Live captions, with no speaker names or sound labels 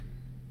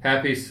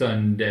Happy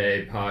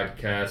Sunday,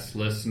 podcast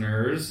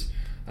listeners.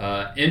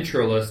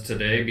 Introless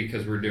today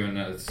because we're doing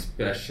a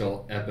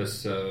special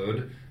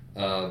episode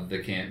of the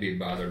Can't Be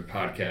Bothered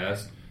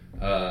podcast.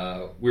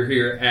 We're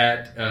here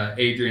at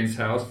Adrian's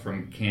house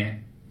from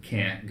Can't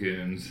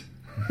Goons.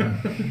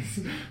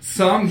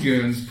 Some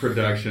Goons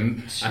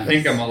production. Jeez. I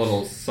think I'm a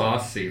little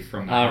saucy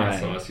from the hot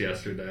sauce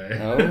yesterday.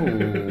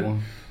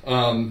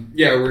 Oh.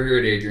 Yeah, we're here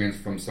at Adrian's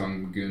from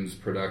Some Goons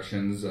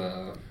Productions.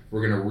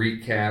 We're going to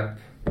recap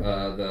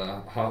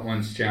the Hot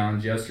Ones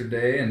Challenge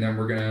yesterday, and then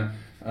we're going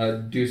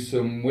to do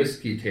some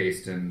whiskey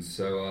tasting.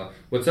 So,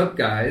 what's up,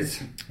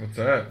 guys? What's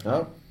up?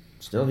 Oh,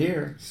 still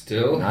here.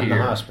 Still Not here. in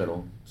the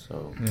hospital,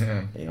 so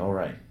hey, all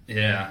right.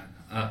 Yeah.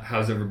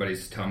 How's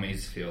everybody's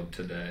tummies feel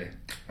today?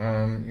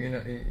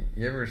 You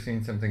ever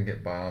seen something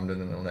get bombed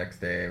and then the next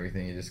day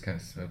everything you just kind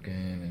of smoke in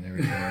and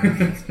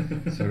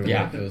everything? It's sort of what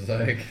it feels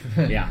like.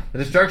 Yeah. The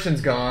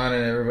destruction's gone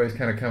and everybody's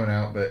kind of coming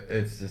out, but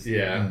it's just...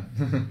 Yeah.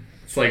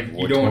 It's like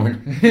War you don't...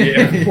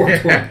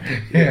 torn.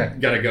 Yeah.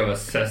 Gotta go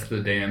assess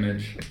the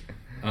damage.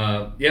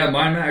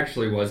 Mine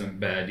actually wasn't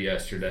bad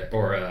yesterday.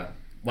 Or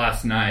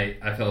last night,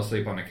 I fell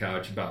asleep on the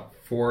couch. About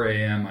 4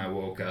 a.m. I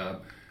woke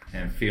up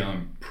and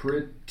feeling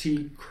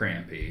pretty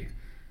crampy.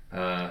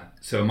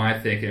 So my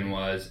thinking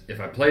was,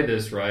 if I play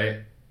this right,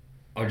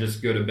 I'll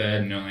just go to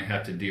bed and only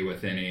have to deal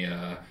with any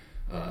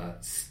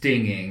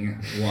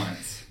stinging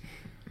once.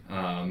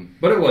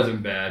 But it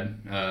wasn't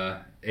bad.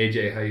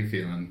 AJ, how you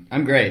feeling?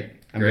 I'm great.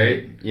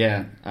 Great?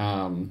 Yeah.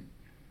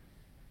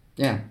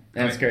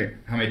 That's great.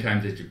 How many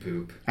times did you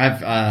poop?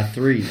 I've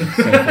 3 so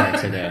far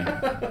today.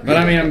 But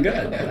I mean, I'm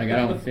good. Like, I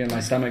don't feel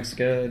my stomach's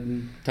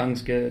good,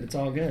 tongue's good. It's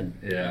all good.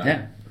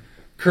 Yeah.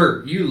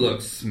 Kurt, you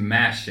look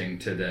smashing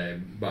today,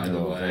 by the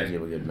way. Thank you,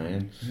 good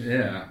man.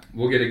 Yeah,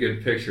 we'll get a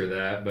good picture of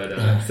that. But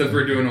since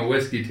we're doing a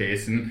whiskey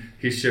tasting,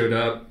 he showed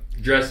up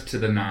dressed to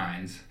the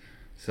nines.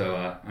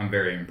 So I'm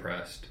very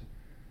impressed.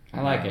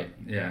 I like it.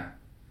 Yeah.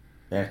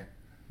 Yeah.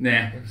 Nah.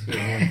 I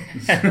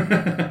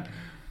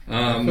feel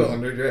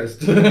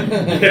underdressed.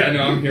 Yeah,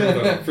 no, I'm here with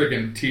a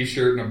freaking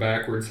t-shirt and a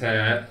backwards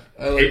hat.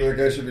 I look like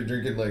I should be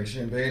drinking like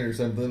champagne or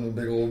something, a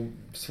big old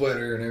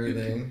sweater and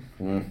everything.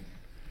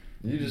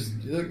 You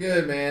look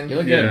good, man. You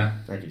look good. Yeah.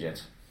 Thank you,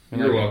 gents.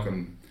 You're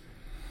welcome.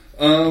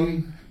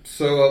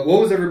 So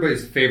what was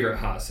everybody's favorite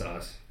hot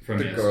sauce from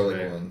The yesterday?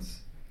 garlic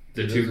ones.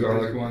 The 2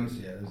 garlic ones?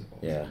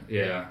 Yeah.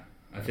 Yeah.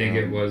 I think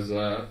it was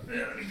let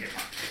me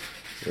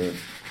get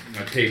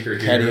my taker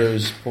here.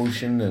 Patio's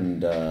Potion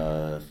and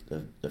the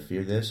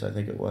Fear This, I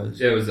think it was.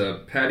 Yeah, it was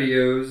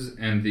Patios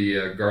and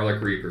the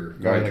Garlic Reaper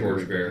by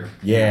Torchbearer.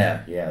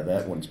 Yeah,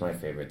 that one's my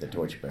favorite, the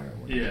Torchbearer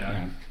one.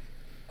 Yeah.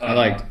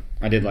 I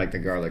did like the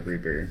Garlic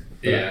Reaper.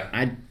 Yeah.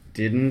 I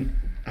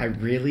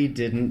really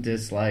didn't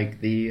dislike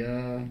the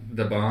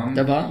bomb.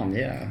 The bomb,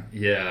 yeah.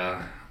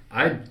 Yeah.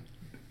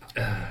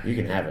 You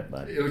can have it,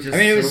 but it was just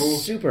it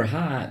was super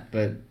hot,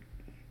 but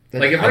the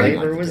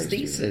flavor was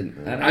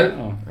decent. I don't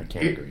know. Oh, I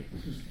can't agree.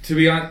 To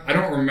be honest, I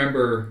don't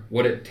remember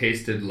what it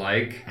tasted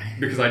like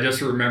because I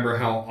just remember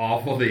how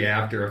awful the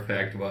after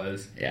effect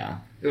was. Yeah.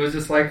 It was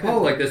just like,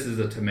 this is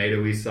a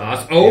tomatoey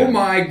sauce. Oh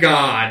my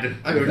god!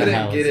 I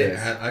couldn't get it.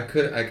 I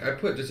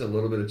put just a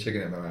little bit of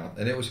chicken in my mouth,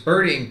 and it was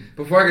hurting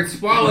before I could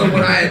swallow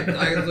what I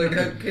was like,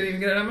 I couldn't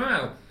even get it out of my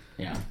mouth.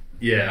 Yeah.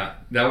 Yeah,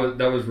 that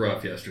was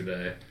rough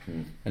yesterday.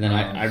 And then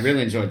I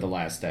really enjoyed the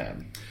last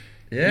stab.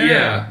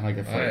 Yeah. I like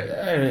the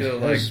flavor. I feel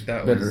like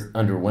that was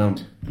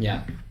underwhelmed.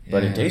 Yeah.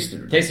 But it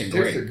tasted great. Tasted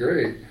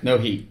great. No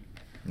heat.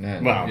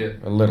 No. Well,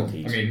 a little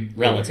heat. I mean,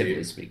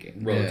 relatively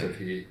speaking. Relative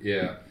heat,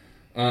 yeah.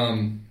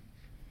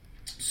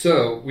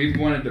 So we've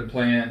wanted to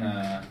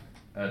plan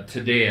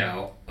today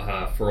out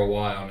for a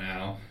while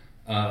now.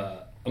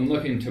 I'm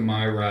looking to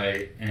my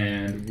right,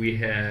 and we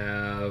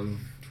have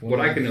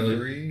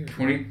 23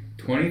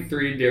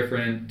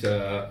 different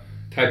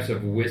types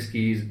of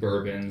whiskeys,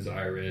 bourbons,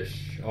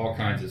 Irish, all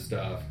kinds of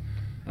stuff.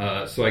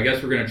 So I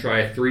guess we're going to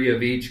try 3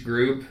 of each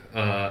group.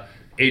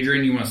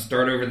 Adrian, you want to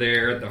start over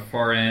there at the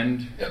far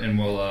end, and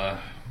we'll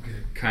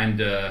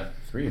kind of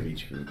 3 of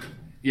each group.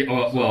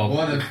 Yeah, well,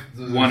 one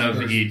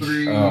of each.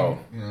 3, and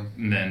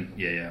then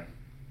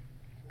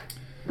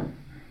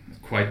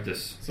quite the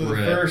spread. So the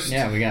first,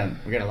 we got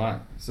a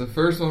lot. So the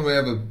first one we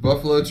have a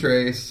Buffalo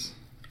Trace,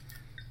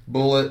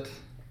 Bullet,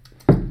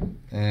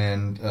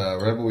 and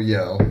Rebel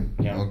Yell.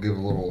 Yeah. I'll give a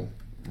little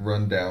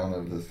rundown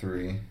of the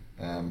 3,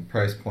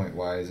 price point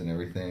wise and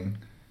everything.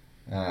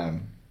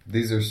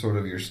 These are sort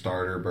of your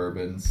starter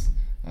bourbons.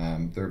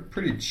 They're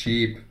pretty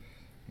cheap.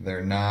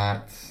 They're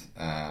not,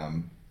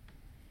 you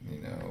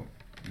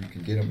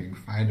can get them, you can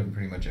find them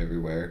pretty much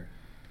everywhere.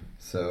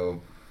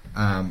 So,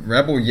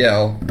 Rebel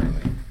Yell.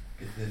 Let me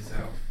get this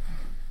out.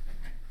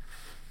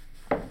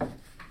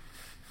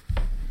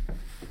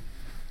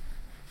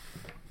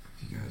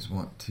 If you guys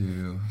want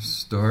to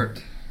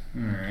start,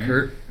 all right.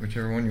 Kurt,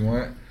 whichever one you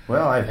want.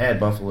 Well, I've had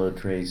Buffalo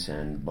Trace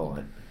and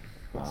Bullet.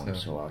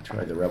 So I'll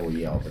try the Rebel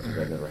Yell because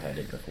I've never had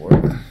it before.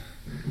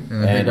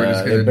 And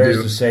it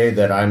bears to say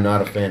that I'm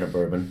not a fan of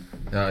bourbon.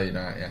 No, you're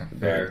not. Yeah,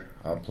 fair.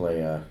 I'll play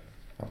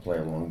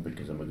along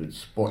because I'm a good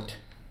sport.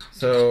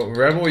 So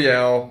Rebel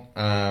Yell,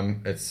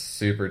 it's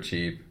super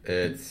cheap.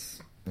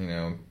 It's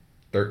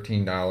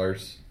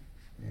 $13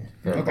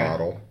 for a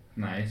bottle.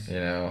 Nice.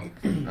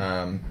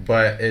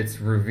 But it's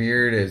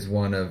revered as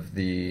one of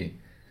the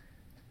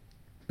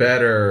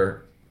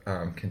better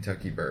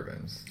Kentucky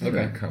bourbons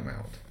that come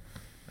out.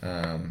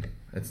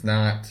 It's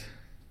not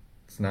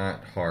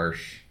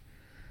harsh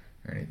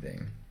or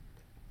anything.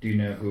 Do you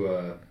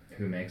know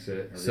who makes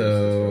it?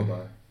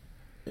 So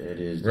it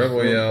is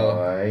Rebel Yell.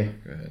 Go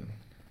ahead.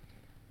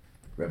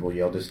 Rebel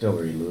Yell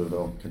Distillery,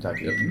 Louisville,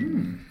 Kentucky.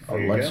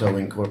 Alexo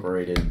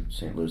Incorporated,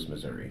 St. Louis,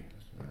 Missouri.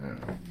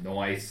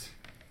 Nice.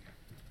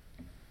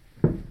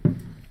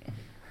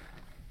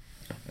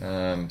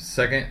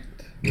 Second,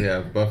 we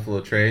have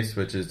Buffalo Trace,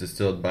 which is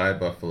distilled by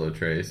Buffalo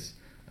Trace.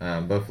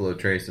 Buffalo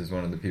Trace is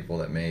one of the people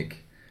that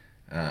make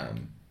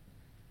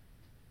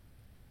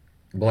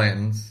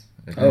Blanton's.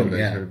 If anybody's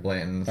heard of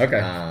Blanton's.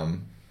 Okay.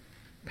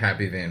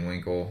 Pappy Van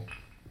Winkle,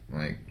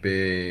 like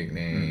big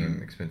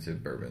name,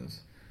 expensive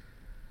bourbons.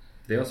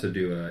 They also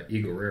do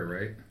Eagle Rare,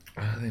 right?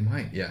 They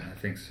might, yeah. I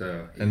think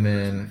so. And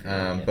then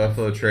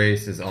Buffalo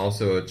Trace is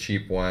also a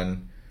cheap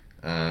one,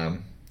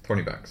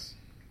 $20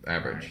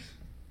 average.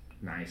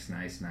 Nice.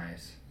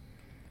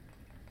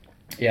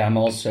 Yeah, I'm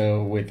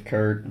also with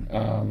Kurt.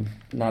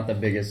 Not the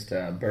biggest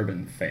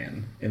bourbon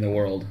fan in the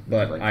world,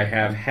 but I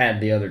have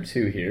had the other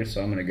two here,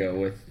 so I'm going to go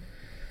with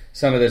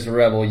some of this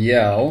Rebel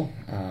Yell.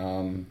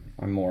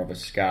 I'm more of a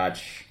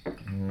Scotch,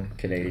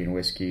 Canadian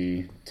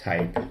whiskey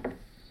type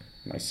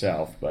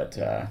myself, but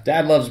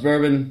Dad loves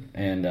bourbon,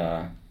 and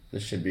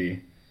this should be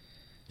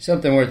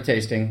something worth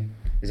tasting.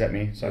 Is that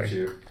me? Sorry. That's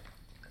you.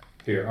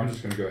 Here, I'm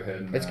just going to go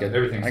ahead and... It's good.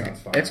 Everything sounds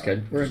fine. It's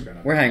good. We're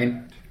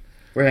hanging.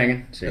 We're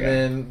hanging. So, and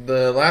then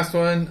the last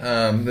one,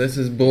 this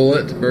is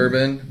Bullet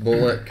Bourbon.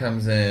 Bullet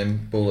comes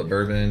in Bullet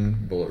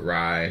Bourbon, Bullet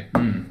Rye.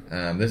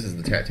 This is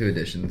the tattoo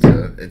edition,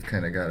 so it's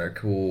kind of got a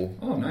cool...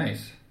 Oh,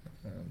 nice.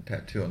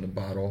 Tattoo on the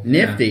bottle.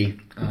 Nifty.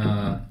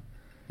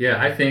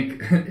 Yeah, I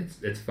think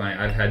it's fine.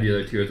 I've had the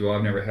other two as well.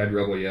 I've never had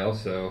Rebel Yell,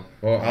 so...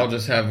 Well, I'll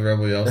just have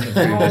Rebel Yell since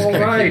we just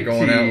kind of keep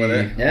going out with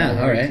it. Yeah,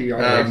 all right.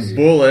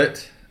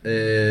 Bullet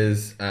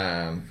is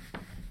at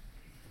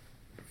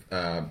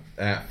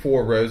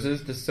Four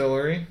Roses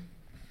Distillery.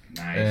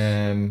 Nice.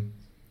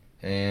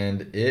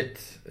 And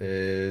it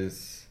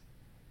is...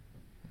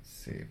 Let's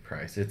see,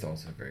 price. It's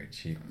also very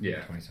cheap.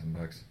 Yeah.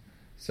 $27.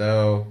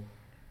 So...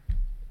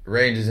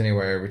 ranges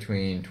anywhere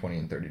between $20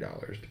 and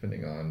 $30,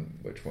 depending on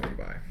which one you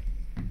buy.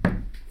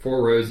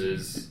 Four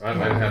Roses, I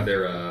have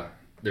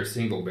their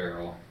single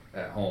barrel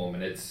at home,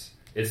 and it's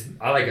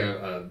I like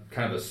a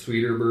kind of a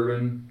sweeter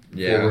bourbon.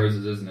 Yeah. Four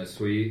Roses isn't as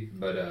sweet,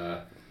 but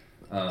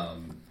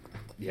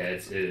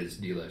it is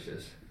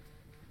delicious.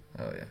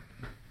 Oh yeah.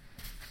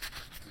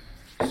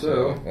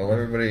 So while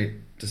everybody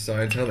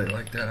decides how they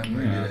like that, I'm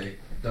going to get a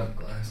dump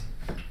glass.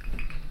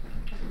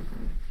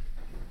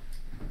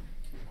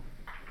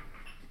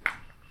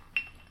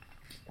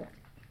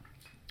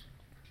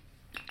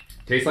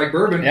 tastes like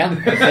bourbon.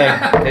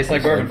 Yeah, tastes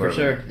like bourbon for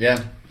sure.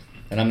 Yeah,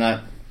 and I'm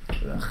not,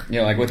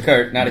 like with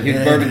Kurt, not a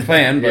huge bourbon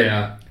fan,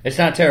 but it's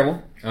not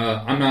terrible.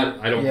 I'm not.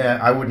 I don't. Yeah,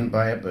 I wouldn't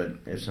buy it, but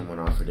if someone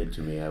offered it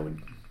to me, I would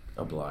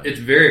oblige. It's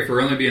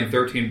for only being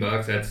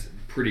 $13. That's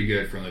pretty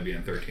good for only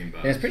being $13.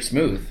 Yeah, it's pretty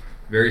smooth.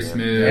 Very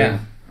smooth. Yeah.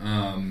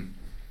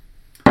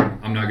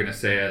 I'm not gonna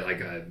say it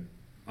like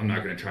I'm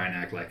not gonna try and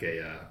act like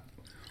a.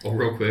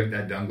 Real quick,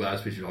 that dumb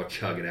glass, we should all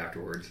chug it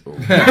afterwards. Well,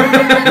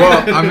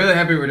 I'm really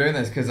happy we're doing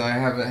this because I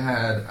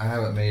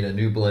haven't made a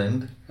new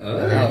blend.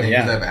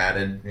 Because I've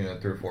added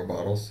 3 or 4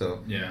 bottles,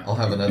 so I'll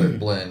have another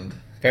blend.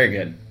 Very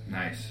good.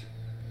 Nice.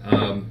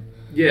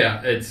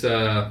 It's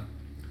I'm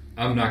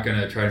not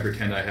gonna try to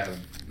pretend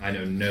I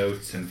know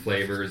notes and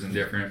flavors and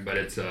different, but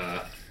it's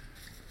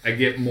I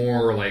get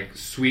more like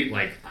sweet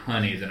like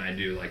honey than I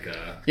do like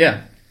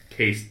a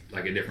taste,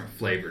 like a different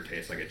flavor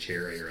taste, like a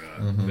cherry or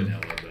a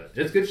vanilla. But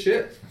it's good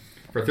shit.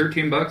 For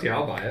 $13,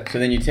 I'll buy it. So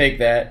then you take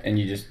that and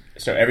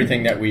so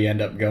everything that we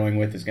end up going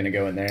with is going to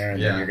go in there,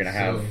 and then you're going to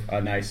have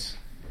a nice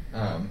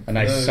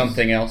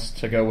something else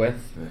to go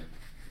with.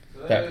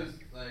 So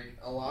like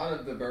a lot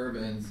of the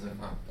bourbons,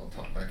 I'll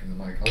talk back in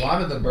the mic. A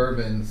lot of the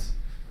bourbons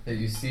that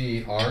you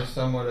see are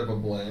somewhat of a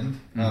blend,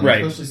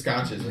 right? Especially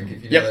scotches. Like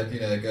if you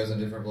know that goes in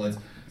different blends.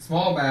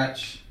 Small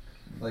batch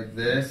like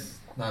this,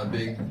 not a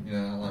big,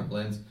 not a lot of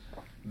blends.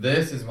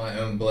 This is my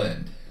own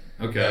blend.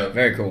 Okay.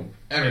 Very cool.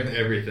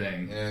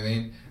 Everything. You know what I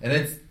mean? And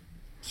it's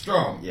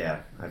strong.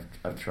 Yeah,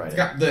 I've tried it's it.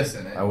 got this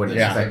in it. I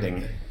wasn't expecting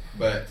it.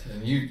 But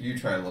you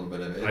tried a little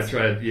bit of it. I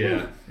tried,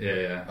 yeah.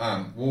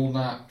 We'll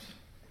not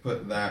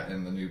put that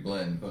in the new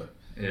blend, but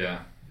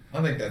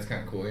I think that's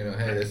kind of cool.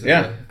 Hey, this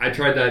is I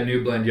tried that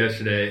new blend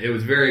yesterday. It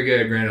was very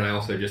good. Granted, I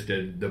also just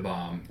did the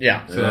bomb.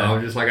 Yeah. So I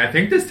was just like, I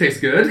think this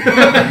tastes good.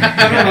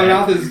 My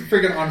mouth is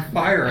freaking on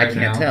fire right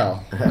now. I can't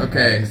tell.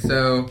 Okay,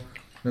 so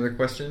another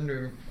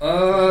question?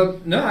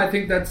 No, I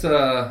think that's.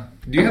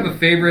 Do you have a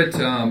favorite?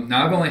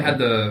 Now I've only had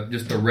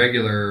just the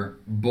regular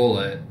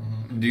Bullet.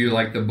 Do you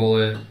like the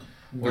Bullet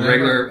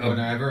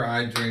Whenever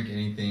I drink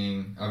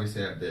anything,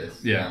 obviously I have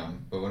this. Yeah.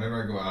 But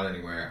whenever I go out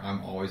anywhere,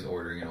 I'm always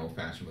ordering an old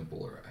fashioned with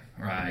Bullet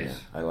Rye. Right. Yeah,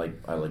 I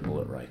like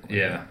Bullet Rye.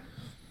 Yeah.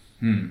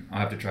 I'll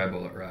have to try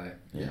Bullet Rye.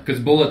 Yeah. Because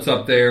Bullet's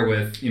up there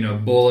with,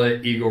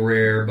 Bullet, Eagle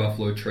Rare,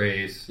 Buffalo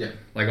Trace. Yeah.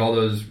 Like all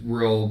those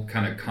real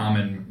kind of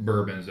common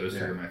bourbons. Those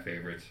three are my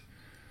favorites.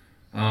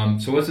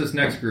 So what's this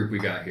next group we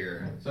got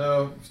here?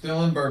 So,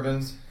 still in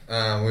bourbons. We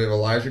have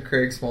Elijah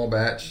Craig Small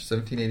Batch,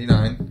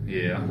 1789.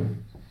 Yeah.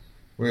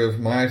 We have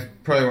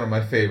probably one of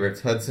my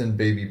favorites, Hudson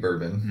Baby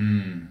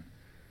Bourbon.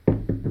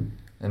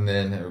 And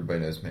then everybody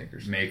knows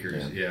Makers.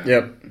 Makers, yeah.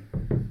 Yep.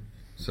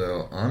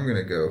 So I'm going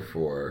to go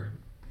for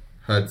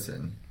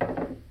Hudson.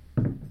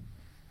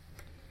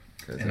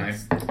 And I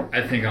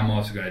think I'm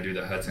also going to do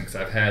the Hudson because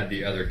I've had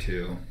the other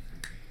two.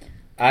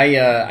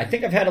 I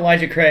think I've had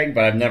Elijah Craig,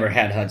 but I've never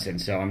had Hudson,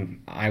 so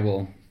I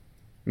will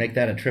make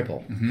that a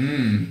triple.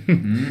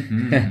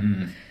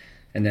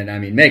 And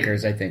then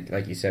Makers. I think,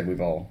 like you said,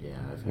 we've all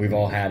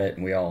had it,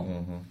 and we all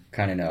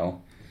kind of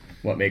know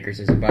what Makers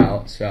is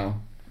about. So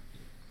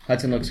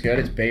Hudson looks good.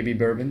 It's baby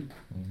bourbon,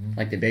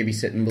 like the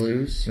babysitting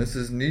blues. This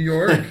is New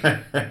York,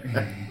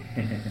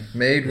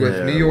 made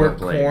with New York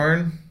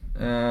corn,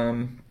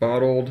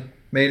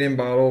 made and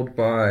bottled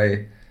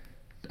by,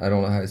 I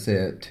don't know how to say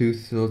it,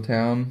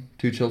 Tuthilltown.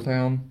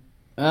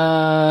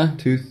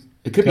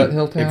 It could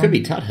Tuthill Town? It could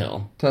be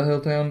Tuthill.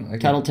 Tuthill Town?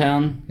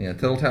 Tuttletown. Yeah,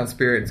 Tuttletown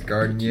Spirits,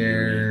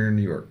 Gardenier,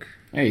 New York.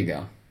 There you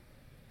go.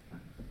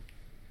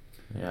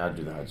 Yeah, I'll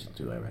do the Hudson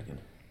too, I reckon.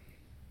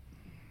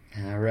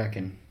 I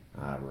reckon.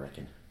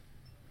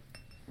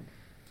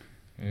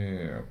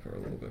 Yeah, I'll put a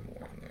little bit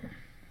more in there.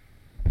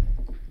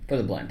 For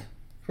the blend.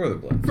 For the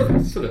blend.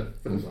 For the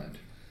blend.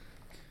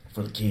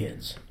 For the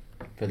kids.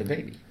 For the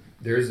baby.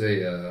 There's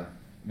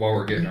while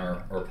we're getting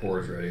our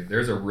pours ready,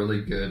 there's a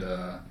really good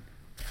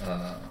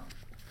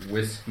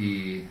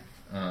whiskey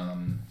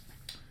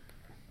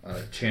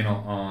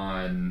channel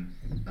on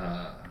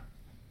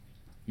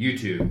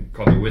YouTube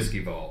called the Whiskey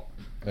Vault.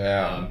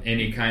 Yeah.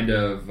 Any kind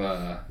of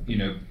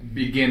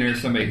beginner,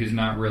 somebody who's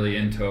not really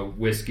into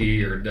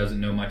whiskey or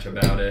doesn't know much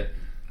about it,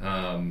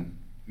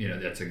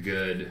 that's a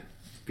good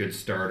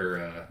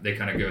starter. They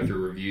kind of go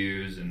through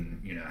reviews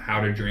and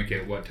how to drink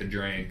it, what to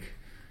drink.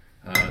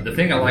 The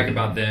thing I like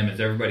about them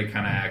is everybody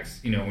kind of acts,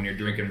 when you're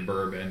drinking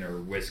bourbon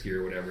or whiskey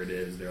or whatever it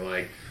is, they're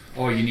like,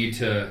 oh, you need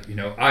to,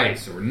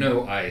 ice or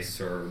no ice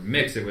or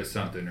mix it with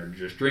something or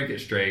just drink it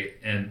straight.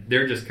 And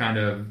they're just kind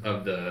of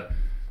the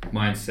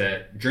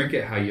mindset, drink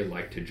it how you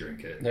like to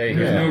drink it.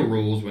 There's no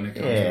rules when it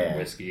comes to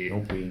whiskey.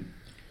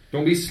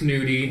 Don't be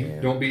snooty.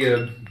 Yeah. Don't be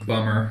a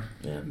bummer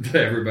to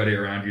everybody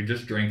around you.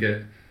 Just drink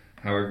it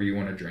however you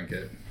want to drink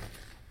it,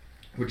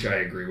 which I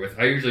agree with.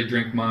 I usually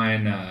drink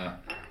mine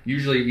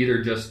usually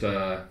either just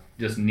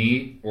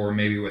neat or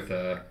maybe with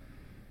a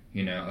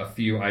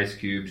few ice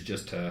cubes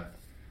just to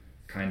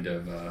kind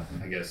of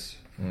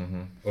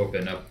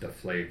open up the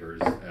flavors,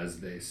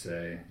 as they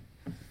say.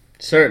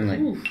 Certainly.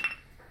 Ooh.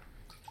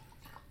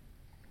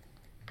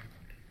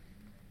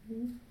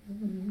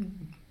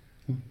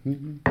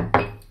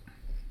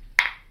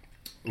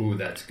 Ooh,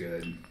 that's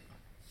good.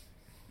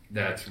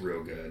 That's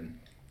real good.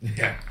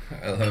 Yeah,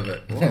 I love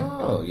it.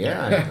 Oh,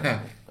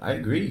 yeah, I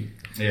agree.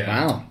 Yeah.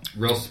 Wow.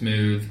 Real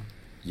smooth.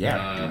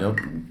 Yeah,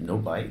 no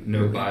bite.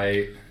 No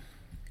bite.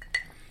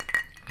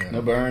 Yeah.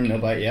 No burn, no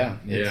bite, yeah.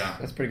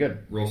 That's pretty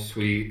good. Real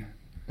sweet.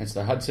 It's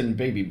the Hudson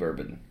Baby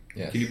Bourbon.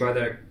 Yes. Can you buy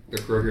that the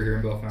Kroger here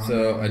in Bellefontaine?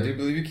 So, I do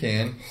believe you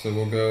can. So,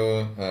 we'll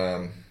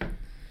go...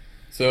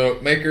 So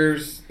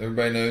Makers,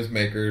 everybody knows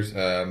Makers.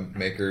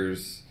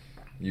 Makers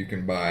you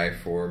can buy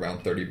for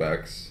around $30.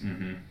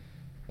 Mm-hmm.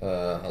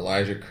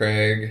 Elijah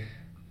Craig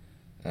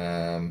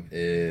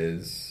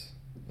is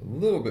a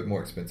little bit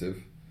more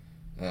expensive,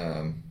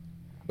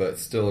 but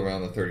still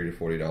around the $30 to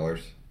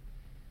 $40.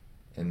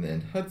 And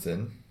then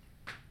Hudson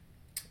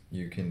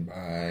you can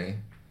buy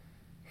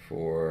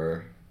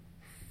for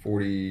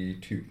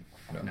 $42.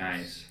 No.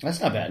 Nice. That's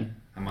not bad.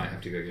 I might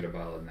have to go get a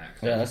bottle of that.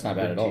 Yeah, that's not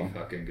bad at all.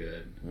 Fucking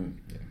good.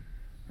 Yeah.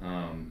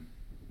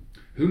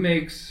 Who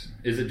makes?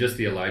 Is it just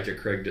the Elijah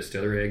Craig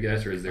distillery, I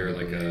guess, or is there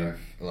like a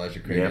Elijah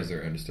Craig is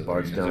their own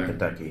distillery? Bardstown,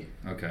 Kentucky.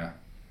 Okay.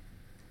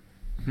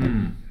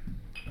 Yeah,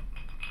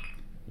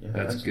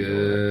 that's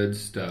good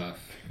stuff.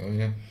 Oh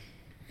yeah.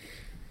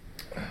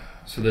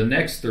 So the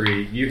next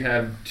three, you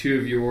have two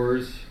of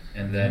yours,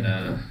 and then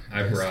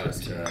I brought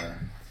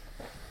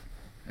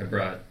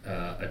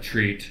a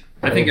treat.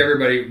 I think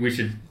we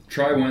should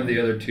try one of the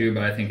other two,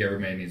 but I think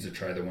everybody needs to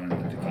try the one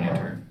in the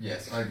decanter.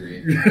 Yes, I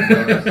agree.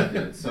 That's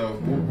good.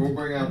 So we'll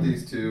bring out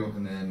these two,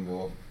 and then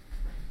we'll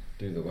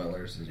do the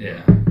Wellers as well.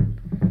 Yeah.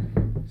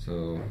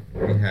 So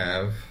we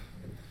have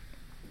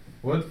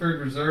Woodford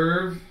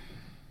Reserve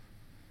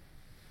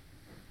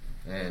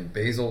and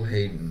Basil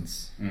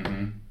Hayden's.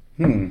 Mm-hmm.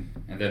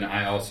 And then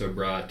I also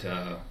brought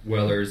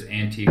Weller's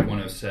Antique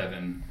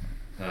 107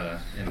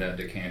 in that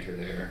decanter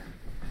there.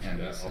 And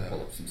I'll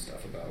pull up some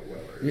stuff about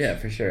Weller's. Yeah,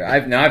 for sure.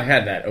 I've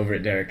had that over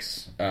at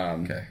Derek's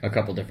a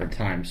couple different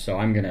times, so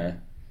I'm going to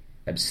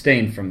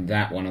abstain from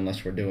that one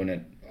unless we're doing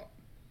it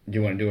Do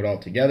you want to do it all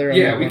together?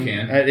 Yeah, we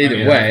can.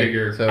 Either way.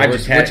 So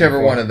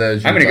whichever one of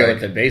those I'm going to go with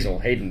the Basil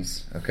Hayden's.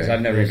 Because I've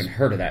never even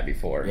heard of that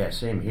before. Yeah,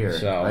 same here.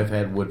 So I've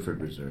had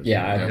Woodford Reserves.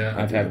 Yeah,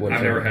 I've had Woodford.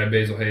 I've never had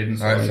Basil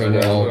Hayden's. All right, so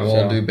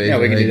we'll do Basil Hayden's. Yeah,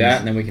 we can do that,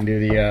 and then we can do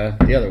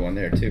the other one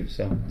there, too.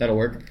 So that'll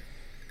work.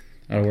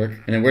 That'll work.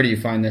 And then where do you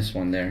find this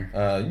one there?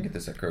 You can get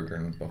this at Kroger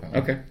and Boca.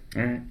 Okay.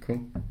 All right,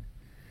 cool.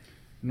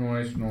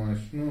 Nice.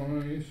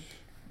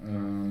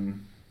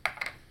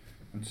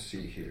 Let's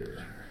see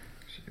here.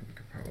 We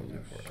could probably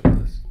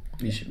afford this.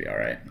 You should be all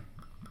right.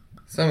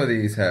 Some of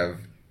these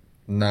have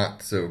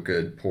not so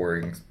good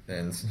pouring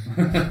ends.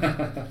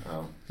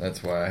 Oh.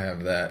 That's why I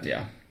have that.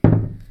 Yeah.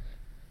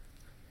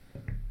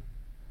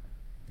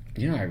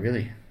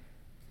 I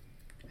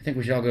think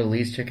we should all go to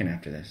Lee's Chicken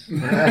after this.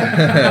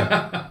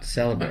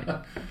 Celebrate.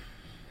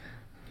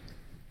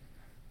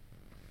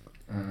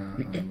 I'm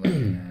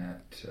looking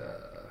at...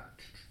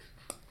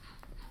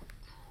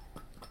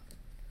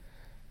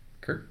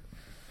 Kurt?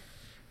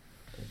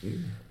 Thank you.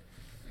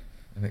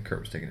 I think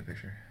Kurt was taking a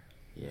picture.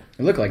 Yeah.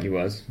 It looked like he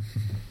was.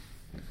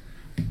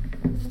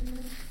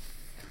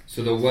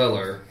 So the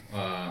Weller,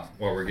 while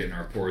we're getting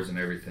our pours and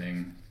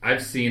everything,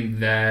 I've seen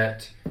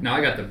that. Now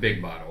I got the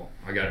big bottle.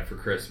 I got it for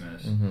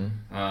Christmas.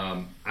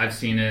 Mm-hmm. I've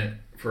seen it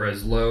for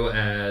as low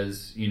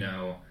as,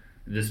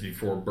 this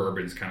before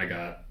bourbons kind of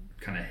got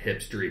kind of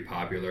hipstery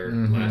popular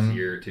last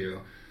year or two.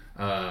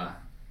 My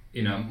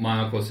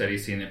uncle said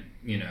he's seen it,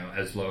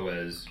 as low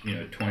as,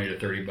 $20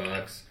 to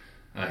 $30.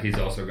 He's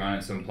also gone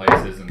in some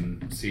places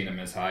and seen them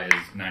as high as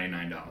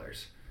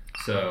 $99.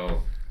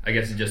 So I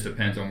guess it just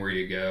depends on where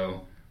you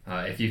go.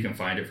 If you can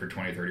find it for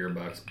 $20,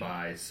 $30,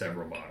 buy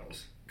several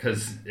bottles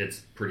because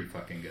it's pretty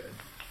fucking good.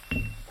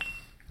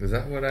 Is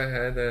that what I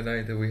had that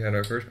night that we had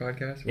our first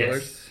podcast?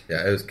 Yes.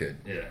 Yeah, it was good.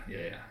 Yeah.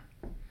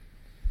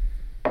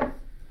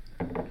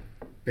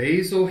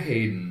 Basil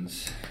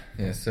Hayden's.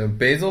 Yeah, so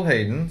Basil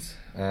Hayden's.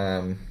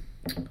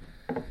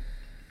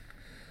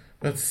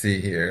 Let's see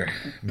here.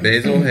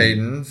 Basil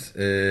Hayden's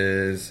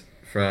is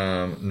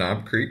from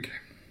Knob Creek.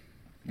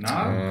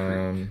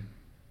 Knob Creek?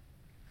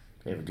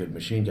 They have a good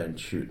machine gun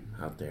shoot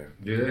out there.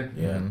 Do they?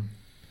 Yeah.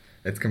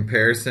 It's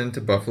comparison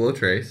to Buffalo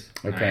Trace.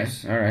 Okay,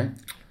 Nice. all right.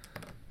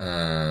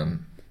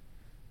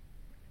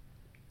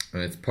 And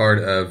it's part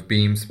of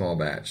Beam Small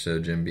Batch. So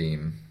Jim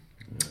Beam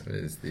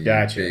is the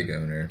big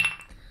owner.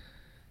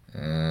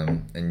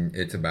 And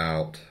it's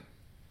about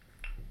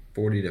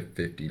 $40 to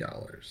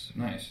 $50.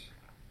 Nice.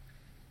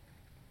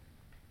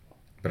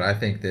 But I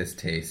think this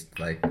tastes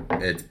like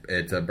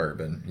it's a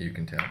bourbon. You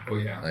can tell. Oh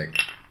yeah. Like.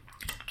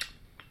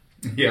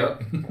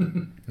 Yep. You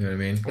know what I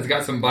mean? It's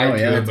got some bite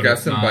to it. It's got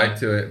some bite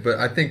to it. But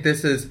I think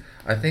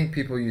I think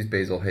people use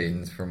Basil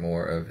Hayden's for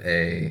more of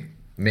a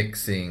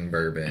mixing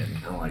bourbon.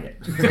 I like it.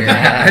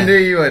 Yeah, I knew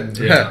you would.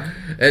 Yeah.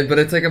 But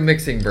it's like a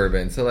mixing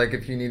bourbon. So like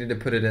if you needed to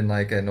put it in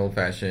like an old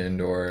fashioned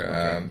or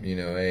a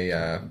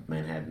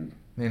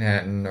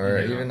Manhattan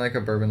or even like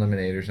a bourbon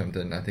lemonade or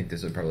something, I think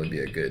this would probably be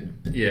a good.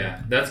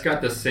 Yeah, that's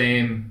got the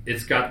same.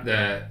 It's got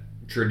that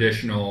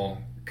traditional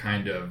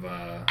kind of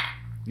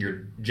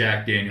your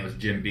Jack Daniel's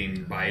Jim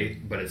Beam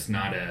bite, but it's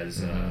not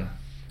as not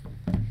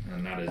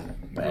as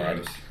bad.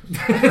 Gross,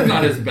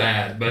 not as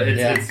bad. But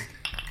it's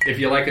if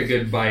you like a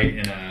good bite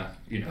in a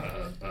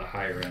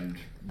higher end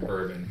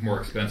bourbon, more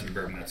expensive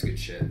bourbon, that's good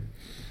shit.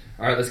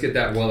 All right, let's get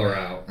that Weller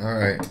out. All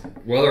right,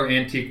 Weller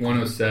Antique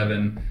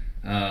 107.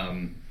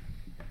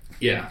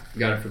 Yeah,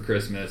 got it for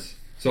Christmas.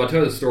 So I'll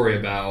tell the story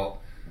about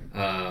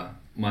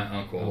my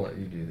uncle. I'll let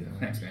you do that.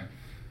 Thanks,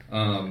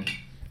 man.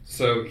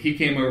 So he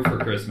came over for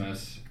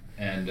Christmas,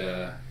 and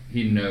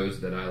he knows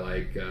that I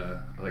like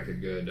a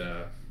good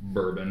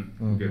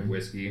bourbon, good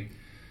whiskey.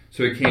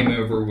 So he came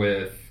over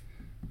with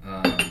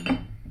a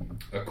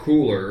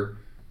cooler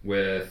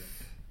with,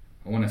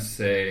 I want to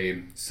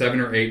say, 7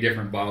 or 8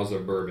 different bottles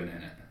of bourbon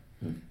in it.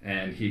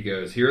 And he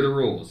goes, here are the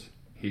rules.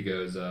 He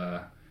goes,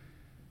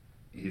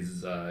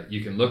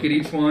 you can look at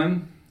each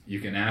one, you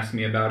can ask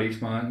me about each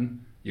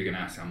one, you can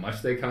ask how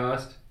much they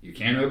cost, you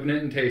can't open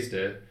it and taste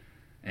it,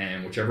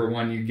 and whichever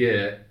one you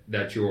get,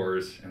 that's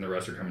yours, and the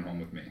rest are coming home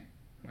with me.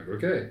 I'm like,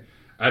 okay.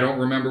 I don't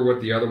remember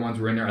what the other ones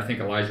were in there. I think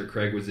Elijah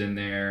Craig was in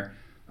there.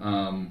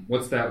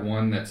 What's that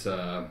one that's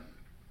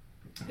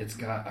it's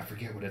got, I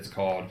forget what it's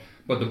called,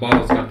 but the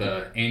bottle's got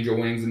the angel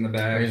wings in the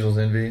back. Angel's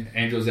Envy.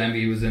 Angel's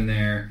Envy was in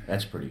there.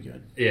 That's pretty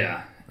good.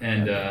 Yeah,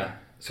 and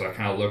so I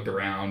kind of looked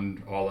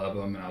around all of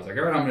them, and I was like,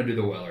 all right, I'm going to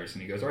do the Wellers.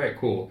 And he goes, all right,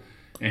 cool.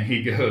 And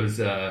he goes,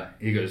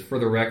 for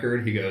the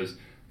record, he goes,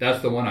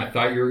 that's the one I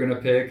thought you were going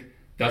to pick.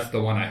 That's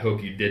the one I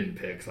hope you didn't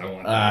pick, because I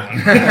want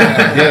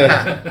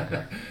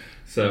that one.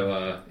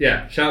 So,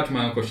 shout out to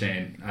my Uncle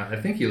Shane. I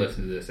think he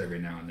listens to this every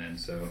now and then.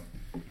 So,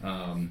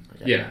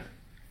 yeah,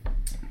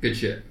 good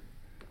shit.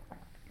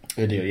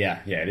 Good deal. Yeah,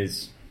 it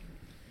is.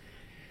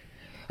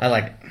 I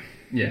like it.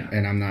 Yeah.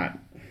 And I'm not,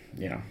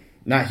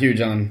 not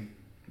huge on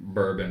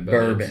bourbon, but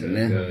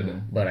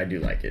I do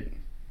like it.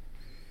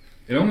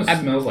 It almost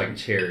smells like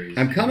cherries.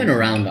 I'm coming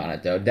around on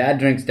it, though.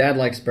 Dad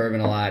likes bourbon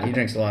a lot. He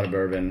drinks a lot of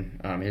bourbon.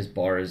 His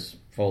bar is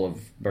full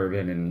of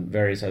bourbon and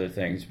various other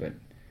things, but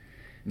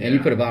And you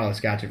put a bottle of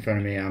scotch in front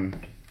of me, I'm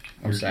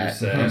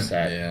set. I'm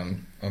set. Yeah,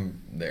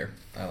 I'm there.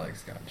 I like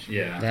scotch.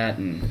 Yeah. That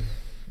and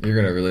You're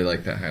gonna really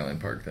like that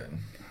Highland Park then.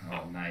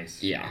 Oh,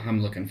 nice. yeah,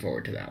 I'm looking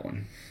forward to that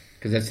one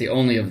because that's the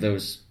only of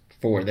those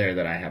 4 there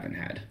that I haven't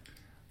had.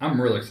 I'm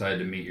real excited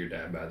to meet your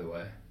dad, by the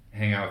way.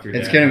 Hang out with your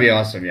dad. It's gonna be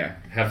awesome. Yeah.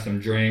 Have some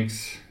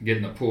drinks, get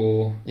in the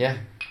pool. Yeah.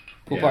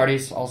 Pool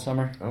parties all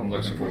summer. I'm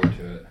looking forward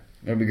to it.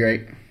 That'll be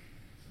great.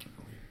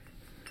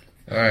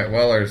 All right,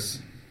 Weller's.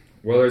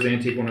 Weller's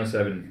Antique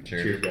 107.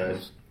 Cheers. Cheers,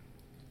 guys.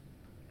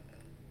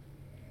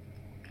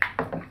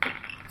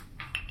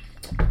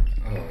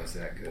 Oh, is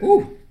that good?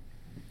 Ooh,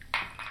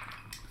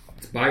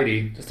 It's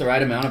bitey. just the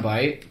right amount of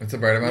bite. It's a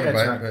bright amount of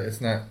it's bite, not- but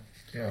it's not.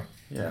 Yeah.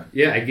 Yeah.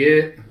 Yeah, I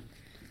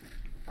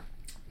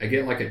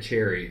get like a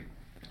cherry.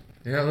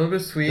 Yeah, a little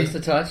bit sweet. Just a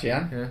touch,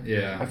 yeah. I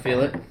Yeah.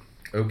 feel it.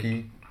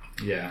 Oaky.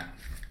 Yeah.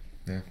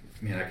 Yeah.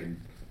 Man,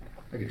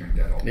 I could drink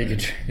that all You day.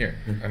 could Here,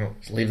 I don't.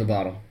 just leave the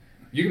bottle.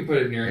 You can put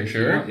it in your. Are you if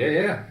sure? want.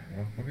 Yeah.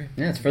 Oh, okay.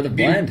 Yeah, it's for the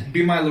blend.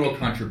 Be my little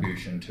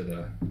contribution to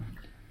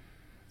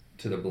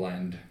the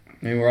blend.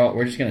 I mean,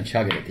 we're just gonna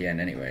chug it at the end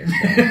anyway. So.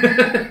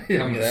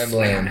 Yeah, I'm Look gonna at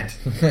slam that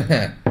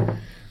it. blend.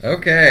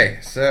 Okay,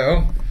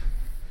 so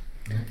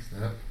next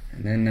up,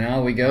 And then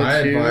now we go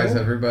I to. advise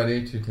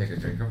everybody to take a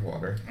drink of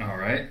water. All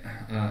right.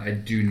 I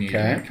do need.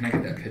 Okay. Can I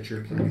get that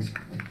picture, please?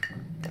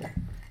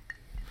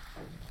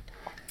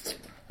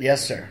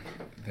 Yes, sir.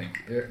 Thank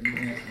you.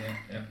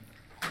 Yeah.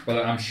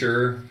 But I'm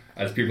sure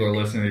as people are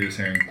listening, they're just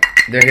hearing.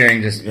 They're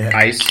hearing just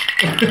ice.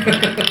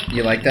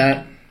 You like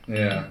that?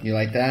 Yeah. You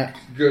like that?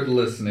 Good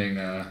listening.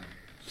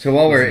 So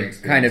while we're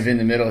Listening kind of experience. in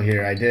the middle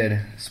here, I did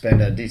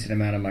spend a decent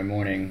amount of my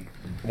morning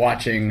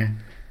watching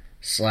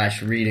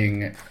 /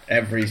 reading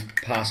every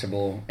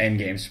possible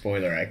Endgame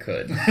spoiler I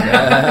could.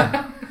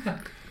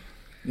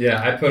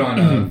 Yeah, I put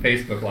on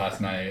Facebook last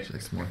night.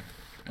 Take more.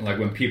 Like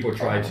when people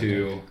try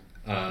to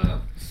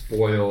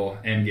spoil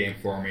Endgame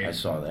for me. I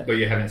saw that. But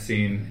you haven't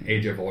seen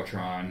Age of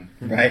Ultron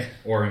Right?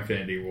 or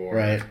Infinity War.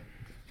 Right.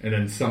 And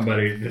then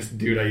this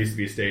dude I used to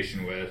be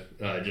stationed with,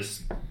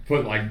 just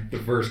put like the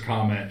first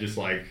comment, just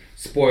like,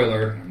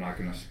 spoiler. I'm not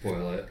going to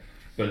spoil it.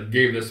 But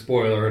gave the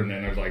spoiler, and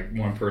then there was like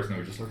one person that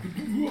was just like,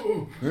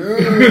 whoa.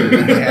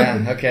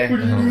 Yeah, okay.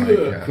 What'd you Oh do my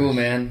that? God. Cool,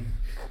 man.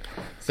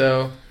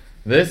 So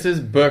this is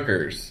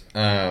Booker's.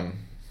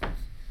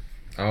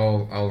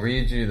 I'll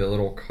read you the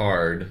little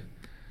card.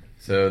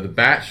 So the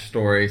batch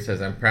story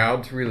says, I'm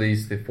proud to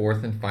release the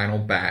 4th and final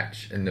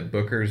batch in the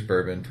Booker's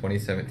Bourbon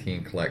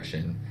 2017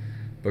 collection.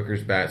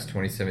 Booker's Batch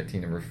 2017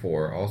 number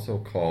 4, also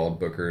called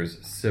Booker's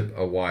Sip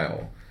a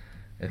While.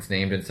 It's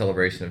named in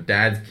celebration of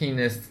Dad's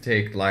keenness to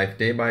take life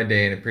day by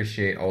day and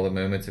appreciate all the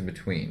moments in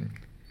between.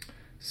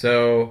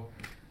 So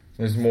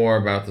there's more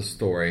about the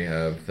story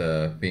of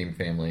the Beam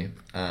family.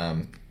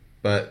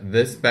 But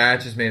this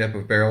batch is made up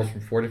of barrels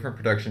from 4 different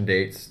production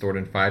dates, stored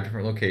in 5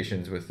 different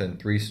locations within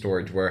 3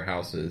 storage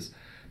warehouses.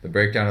 The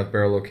breakdown of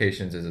barrel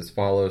locations is as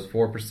follows.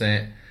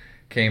 4%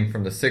 came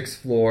from the 6th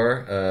floor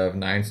of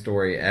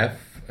 9-story F,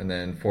 and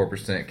then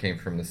 4% came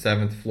from the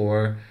 7th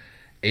floor.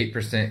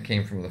 8%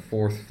 came from the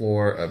 4th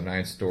floor of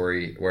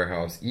 9-story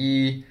warehouse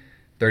E.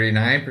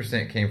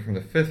 39% came from the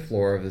 5th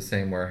floor of the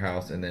same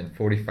warehouse, and then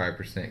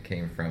 45%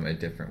 came from a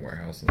different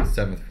warehouse on the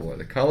 7th floor.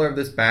 The color of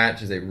this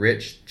batch is a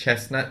rich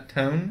chestnut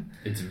tone.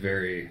 It's like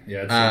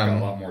a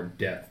lot more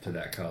depth to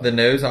that color. The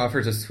nose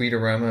offers a sweet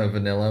aroma of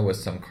vanilla with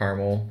some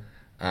caramel.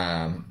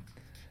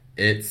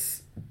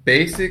 It's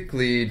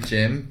basically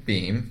Jim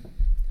Beam,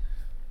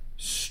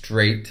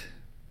 straight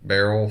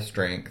barrel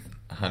strength,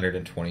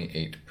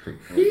 128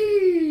 proof.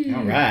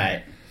 All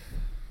right.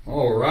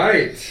 All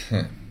right.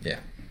 Yeah.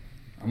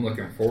 I'm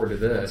looking forward to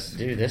this.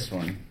 Do this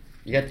one.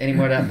 You got any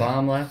more of that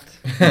bomb left?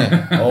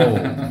 Oh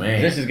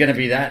man, This is going to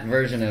be that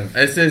version of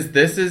This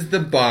is the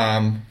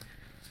bomb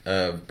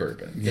of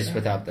bourbon. just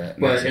without the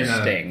But in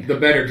sting. the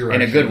better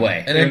direction. In a good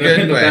way. In a good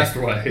in the way. best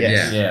way.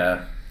 Yes.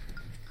 yeah.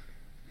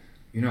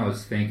 You know, I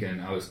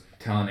was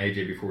telling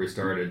AJ before we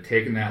started,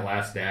 taking that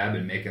last dab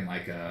and making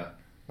like an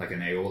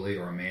aioli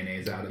or a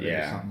mayonnaise out of it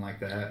or something like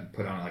that, and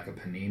put on like a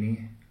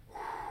panini.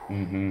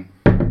 Mm-hmm.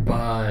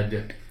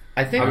 Bud.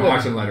 I think I'm what-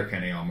 watching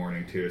Letterkenny all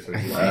morning too, so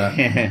it's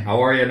like,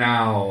 how are you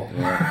now?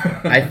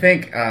 I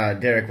think,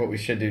 Derek, what we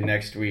should do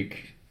next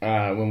week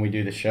when we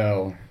do the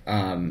show,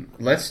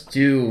 let's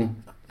do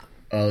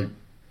a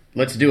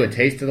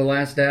taste of the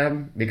last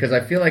dab, because I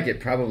feel like it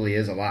probably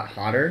is a lot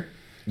hotter.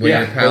 When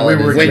your But palate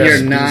we were is- when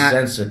just you're not-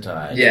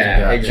 desensitized. Yeah,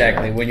 Gotcha.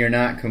 exactly. When you're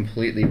not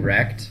completely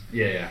wrecked,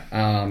 Yeah.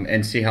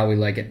 and see how we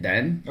like it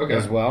then Okay.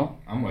 as well.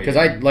 I'm with Because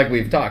you. like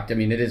we've talked, I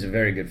mean, it is a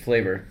very good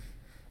flavor.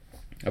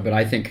 But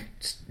I think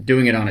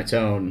doing it on its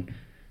own,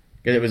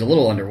 it was a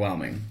little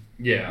underwhelming.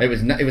 Yeah. It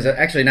was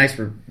actually a nice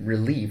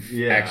relief,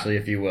 Yeah. actually,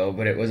 if you will.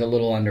 But it was a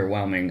little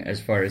underwhelming as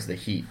far as the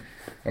heat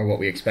or what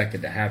we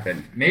expected to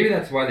happen. Maybe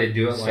that's why they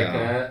do it like So-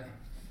 that.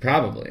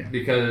 Probably.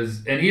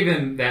 Because, and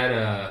even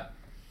that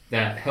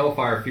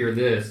Hellfire Fear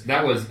This,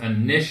 that was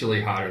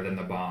initially hotter than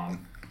the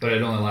bomb, but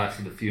it only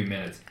lasted a few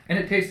minutes. And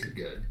it tasted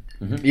good.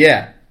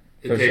 Yeah,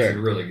 It for tasted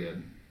sure. really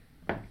good.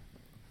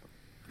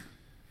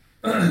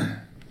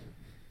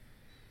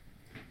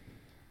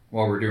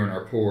 while we're doing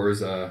our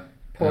pours.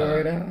 Pour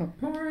it out.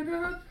 Pour it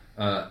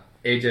out.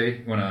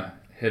 AJ, want to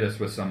hit us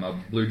with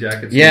some Blue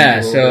Jackets?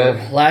 Yeah, so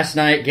last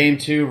night, Game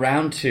 2,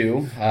 Round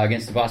 2,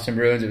 against the Boston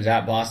Bruins. It was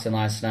at Boston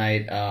last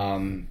night.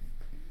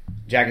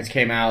 Jackets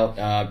came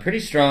out pretty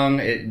strong.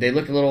 They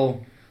looked a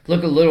little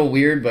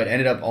weird, but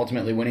ended up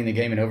ultimately winning the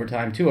game in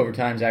overtime. 2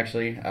 overtimes,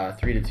 actually.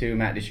 3-2.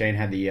 Matt Duchene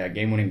had the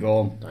game-winning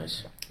goal.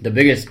 Nice. The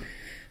biggest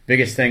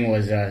thing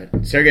was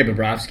Sergei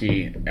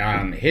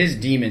Bobrovsky. His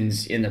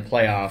demons in the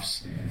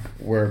playoffs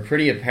were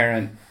pretty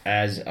apparent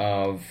as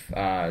of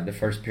the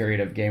first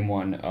period of Game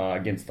 1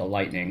 against the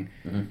Lightning.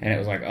 Mm-hmm. And it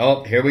was like,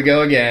 oh, here we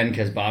go again,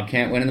 because Bob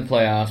can't win in the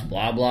playoffs,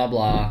 blah, blah,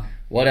 blah,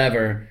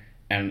 whatever.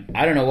 And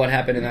I don't know what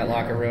happened in that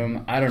locker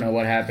room. I don't know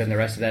what happened the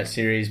rest of that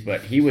series,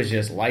 but he was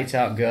just lights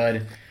out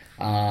good.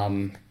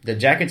 The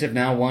Jackets have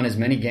now won as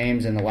many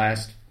games in the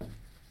last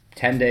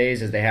 10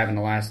 days as they have in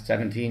the last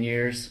 17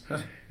 years.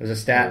 It was a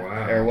stat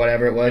or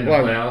whatever it was. In the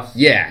playoffs?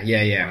 Yeah.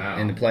 Wow.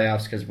 In the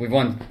playoffs, because we've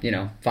won,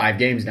 5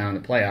 games now in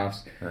the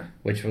playoffs,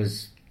 which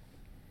was,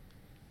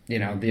 the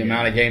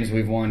amount of games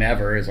we've won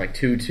ever is like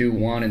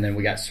 2-2-1, and then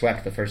we got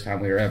swept the first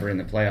time we were ever in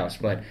the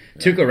playoffs. But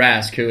Tuukka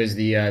Rask, who is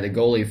the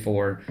goalie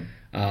for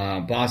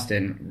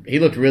Boston, he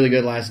looked really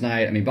good last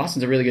night. I mean,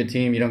 Boston's a really good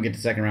team. You don't get to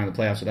second round of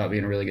the playoffs without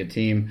being a really good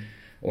team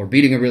or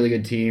beating a really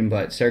good team,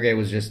 but Sergei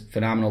was just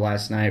phenomenal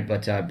last night.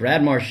 But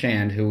Brad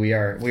Marchand, who we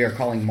are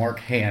calling Mark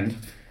Hand,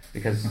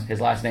 because his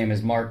last name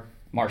is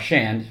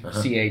Marchand,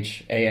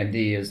 Chand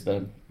is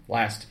the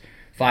last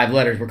 5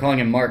 letters. We're calling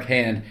him Mark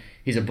Hand.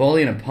 He's a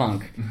bully and a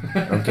punk.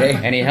 Okay.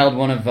 And he held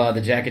one of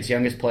the Jackets'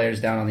 youngest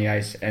players down on the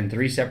ice on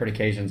 3 separate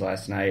occasions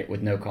last night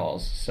with no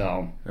calls.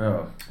 So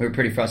we were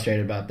pretty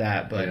frustrated about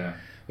that. But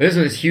this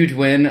was a huge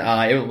win.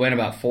 It went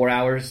about 4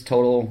 hours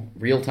total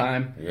real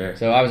time. Yeah.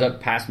 So I was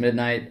up past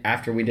midnight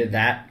after we did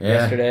that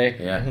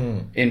yesterday. Yeah.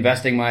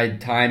 Investing my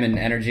time and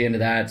energy into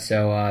that.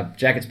 So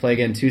Jackets play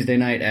again Tuesday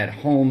night at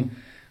home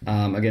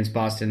against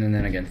Boston, and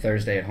then again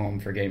Thursday at home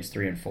for games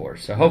 3 and 4.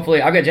 So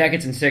hopefully, I've got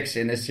Jackets in 6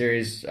 in this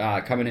series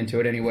coming into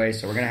it anyway.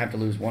 So we're gonna have to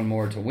lose 1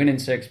 more to win in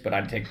 6, but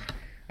I'd take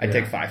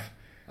 5.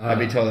 I'd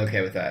be totally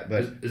okay with that.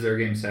 But is there a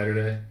game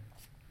Saturday?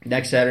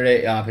 Next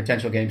Saturday,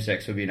 potential game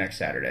 6 would be next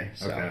Saturday.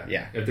 So, okay.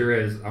 yeah. If there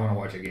is, I want to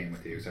watch a game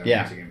with you. So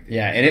yeah,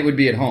 and it would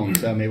be at home,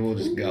 so maybe we'll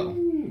just go.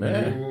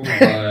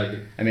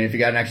 I mean, if you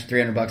got an extra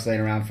 $300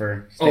 laying around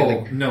for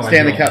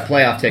Stanley Cup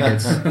playoff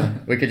tickets,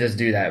 we could just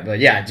do that. But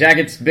yeah,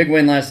 Jackets, big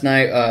win last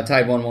night,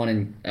 tied 1-1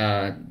 in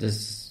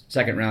this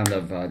second round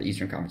of the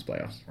Eastern Conference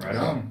playoffs. Right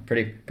on.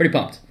 Pretty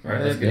pumped. All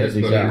right, let's get There's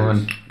this a game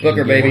on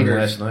Booker, baby.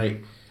 Last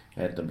night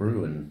at the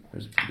Brew, and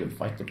there's a pretty good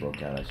fight that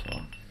broke out, I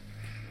saw.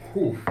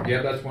 Whew.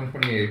 Yeah, that's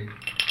 128.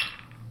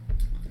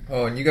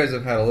 Oh, and you guys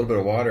have had a little bit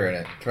of water in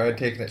it. Try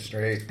taking it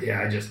straight.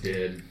 Yeah, I just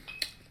did.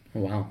 Oh,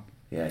 wow.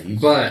 Yeah, he's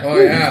got no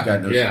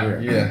yeah.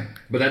 Yeah.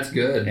 But that's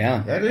good.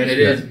 Yeah. That is and it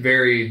good. is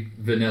very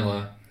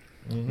vanilla.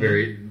 Mm-hmm.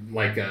 Very,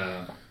 like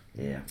a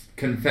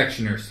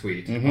confectioner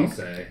sweet, I'll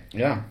say.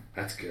 Yeah.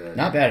 That's good.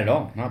 Not bad at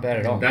all.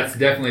 That's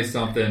definitely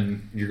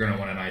something you're going to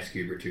want an ice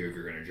cube or 2 if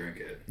you're going to drink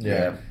it.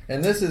 Yeah.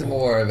 And this is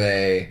more of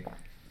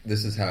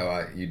this is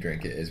how you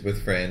drink it, is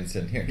with friends,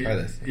 and here, try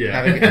this.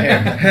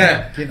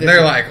 Yeah.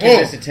 They're like, whoa.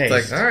 This a taste.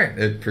 It's like, all right,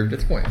 it proved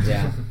its point.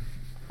 Yeah.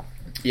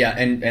 Yeah,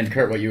 and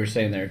Kurt, what you were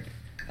saying there,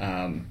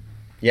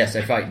 yes,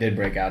 a fight did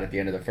break out at the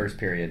end of the first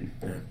period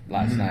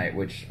last night,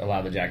 which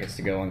allowed the Jackets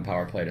to go on the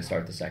power play to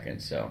start the second,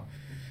 so.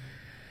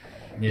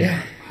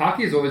 Yeah.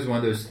 Hockey is always one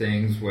of those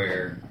things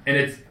where,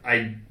 and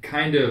I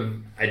tend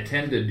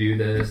to do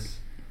this,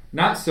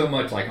 not so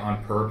much like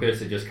on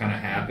purpose, it just kind of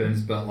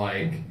happens, but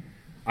like,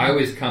 I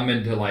always come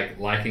into like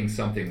liking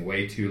something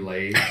way too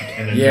late,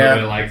 and then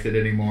nobody likes it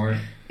anymore.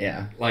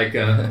 Yeah. Like,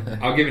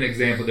 I'll give an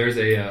example. There's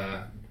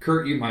a,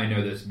 Kurt, you might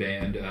know this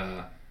band,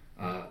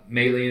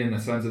 Maylene and the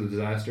Sons of the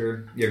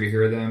Disaster. You ever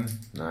hear of them?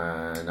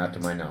 Not to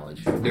my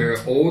knowledge. They're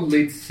old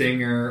lead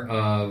singer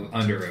of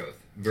Under Oath.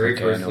 Very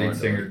first lead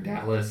singer,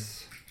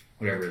 Dallas,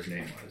 whatever his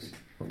name was.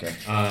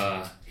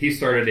 Okay. He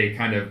started a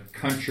kind of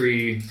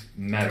country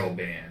metal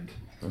band.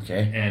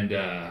 Okay. And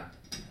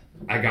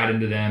I got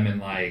into them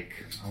in I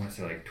want to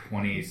say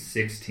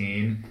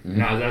 2016. Mm-hmm.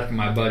 And I was asking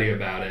my buddy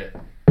about it.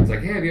 I was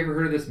like, hey, have you ever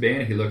heard of this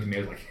band? And he looked at me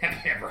and was like,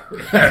 have you ever heard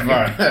of this band?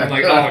 I'm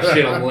like, oh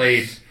shit, I'm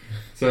late.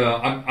 So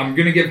I'm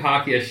going to give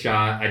hockey a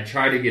shot. I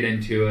try to get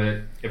into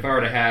it. If I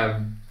were to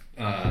have,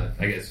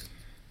 I guess,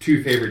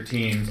 2 favorite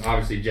teams,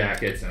 obviously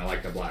Jackets, and I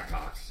like the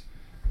Blackhawks.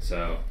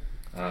 So,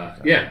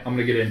 I'm going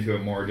to get into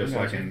it more just so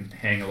I can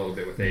hang a little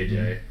bit with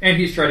AJ. And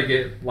he's trying to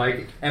get,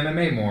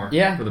 MMA more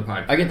for the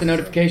podcast. I get the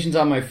notifications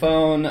on my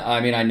phone.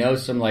 I mean, I know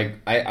some, I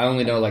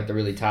only know, the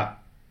really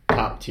top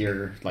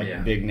tier,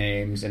 big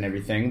names and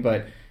everything.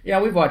 But, yeah,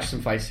 we've watched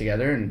some fights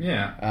together. And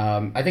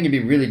I think it'd be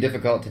really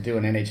difficult to do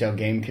an NHL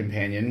game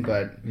companion.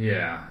 But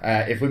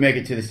if we make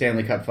it to the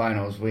Stanley Cup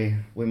Finals, we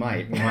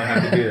might. We might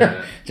have to do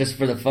that. Just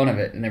for the fun of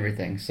it and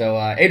everything. So,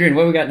 Adrian,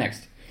 what do we got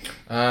next?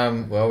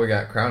 Well, we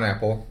got Crown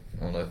Apple.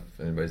 I don't know if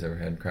anybody's ever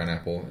had Crown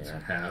Apple. Yeah, I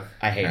have.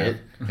 I hate it.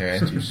 Okay.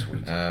 It's too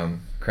sweet.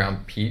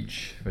 Crown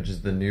Peach, which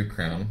is the new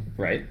Crown.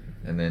 Right.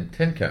 And then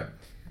Tin Cup.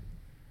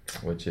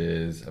 which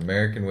is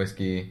American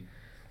whiskey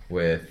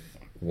with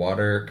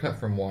water cut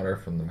from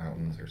the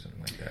mountains or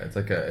something like that.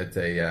 It's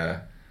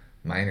a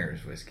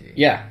miner's whiskey.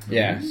 Yeah.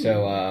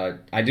 So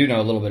I do know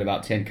a little bit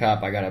about Tin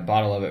Cup. I got a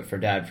bottle of it for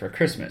Dad for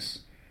Christmas.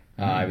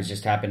 I was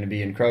just happened to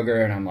be in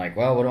Kroger, and I'm like,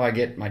 well, what do I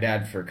get my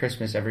dad for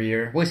Christmas every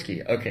year?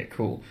 Whiskey. Okay,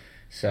 cool.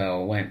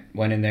 So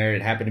went in there.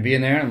 It happened to be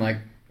in there, and I'm like,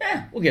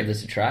 we'll give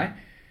this a try.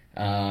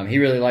 He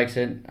really likes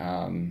it.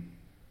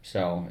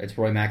 So it's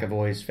Roy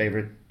McAvoy's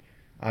favorite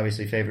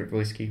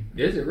whiskey.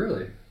 Is it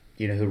really?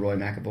 Do you know who Roy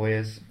McAvoy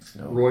is?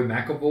 No. Roy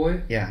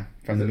McAvoy? Yeah,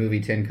 from the movie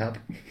Tin Cup.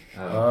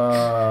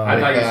 I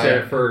thought you said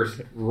at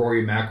first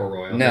Rory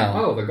McIlroy.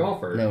 No. The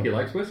golfer. No. He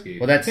likes whiskey.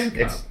 Well, that's Tin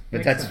Cup.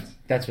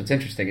 that's what's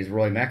interesting is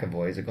Roy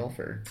McAvoy is a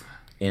golfer.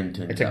 In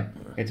Tin Cup.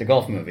 It's a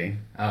golf movie.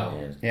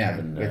 Oh. Yeah,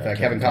 with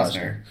Kevin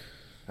Costner.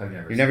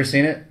 You've never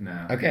seen it?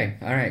 No. Okay,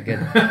 all right,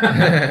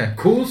 good.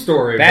 Cool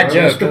story, Bad bro.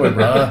 joke. Story,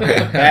 bro.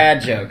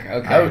 Bad joke.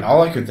 Okay.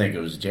 All I could think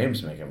of was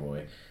James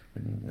McAvoy.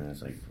 And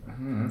it's like,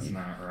 That's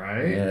not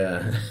right.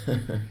 yeah.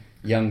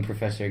 Young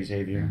Professor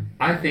Xavier.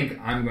 I think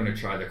I'm going to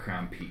try the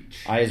Crown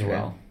Peach. I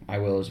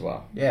will as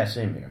well. Yeah,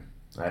 same here.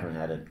 I haven't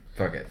had it.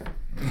 Fuck it.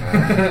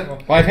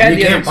 Well, I've had You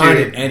the can't other find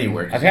two. it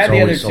anywhere. 'Cause I've had it's the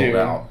other always two. sold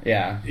out.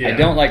 Yeah. Yeah. I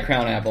don't like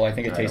Crown Apple. I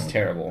think it I tastes don't.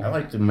 terrible. I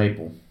like the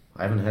maple.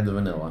 I haven't had the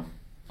vanilla.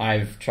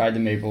 I've tried the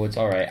maple. It's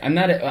all right.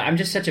 I'm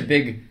just such a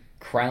big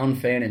Crown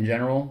fan in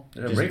general.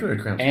 Yeah, Just regular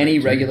Crown's any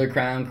great, too. regular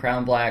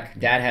Crown Black.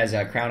 Dad has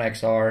a Crown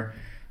XR,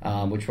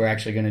 which we're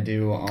actually going to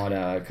do on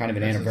a kind of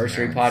an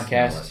anniversary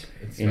podcast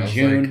in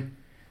June.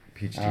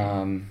 Peach tea.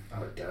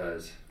 It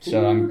does.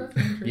 So I'm,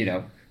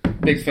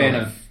 big fan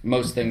of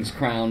most things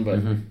Crown, but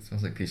It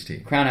smells like peach tea.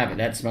 Crown Apple,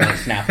 that smells like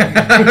Snapple.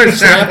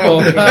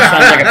 Snapple. That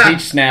sounds like a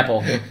peach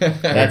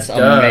Snapple. That's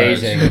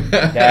amazing.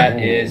 That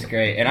is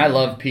great. And I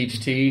love peach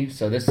tea,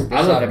 so this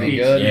ought to be peach.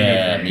 good.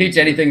 Yeah, Peach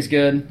anything's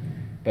good.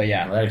 But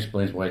yeah. Well, that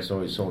explains why it's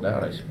always sold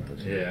out, I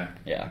suppose. Yeah.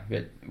 Yeah,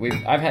 but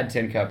I've had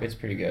Tin Cup, it's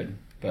pretty good.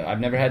 But I've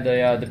never had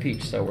the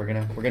peach, so we're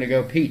gonna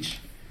go peach.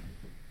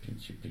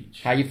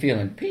 Peach. How you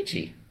feeling?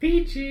 Peachy.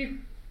 Peachy.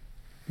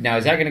 Now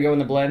is that gonna go in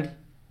the blend?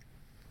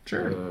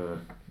 Sure.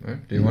 Do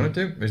you want it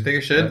to? Do you think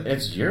it should?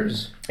 It's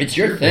yours. It's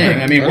your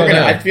thing. I mean, Okay.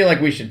 I feel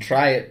like we should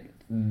try it.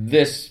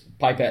 This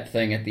pipette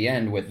thing at the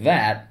end with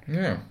that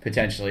Yeah.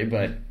 potentially.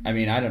 But I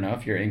mean, I don't know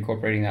if you're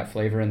incorporating that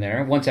flavor in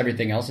there. Once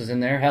everything else is in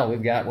there, hell,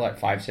 we've got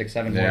 5, 6,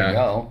 7 more to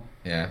go.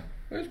 Yeah.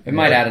 It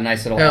might add a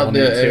nice little element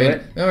to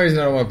it. The only reason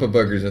I don't want to put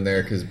boogers in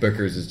there because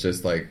boogers is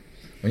just like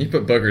when you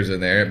put boogers in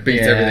there, it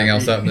beats everything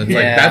else up, and it's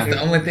like that's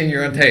the only thing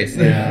you're gonna taste.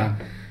 Yeah.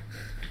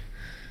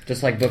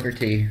 Just like Booker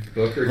T.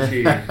 Booker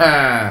T.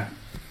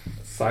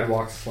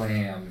 Sidewalk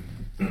Slam.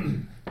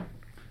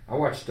 I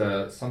watched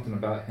something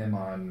about him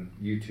on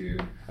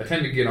YouTube. I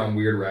tend to get on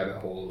weird rabbit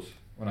holes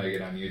when I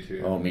get on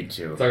YouTube. Oh, me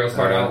too. So I'll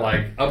start out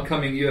like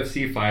upcoming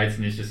UFC fights,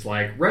 and it's just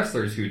like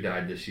wrestlers who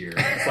died this year.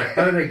 It's like,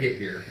 how did I get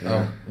here?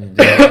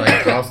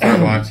 I'll start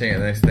watching it.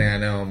 The next thing I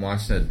know, I'm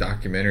watching a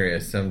documentary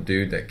of some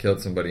dude that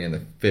killed somebody in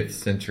the 5th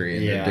century,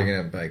 and they're digging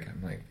up like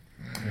I'm like.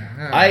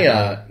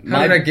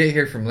 How did I get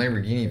here from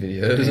Lamborghini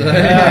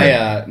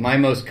videos? My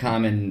most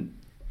common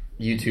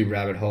YouTube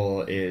rabbit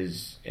hole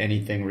is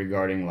anything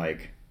regarding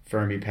like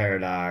Fermi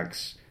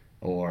paradox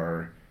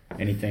or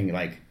anything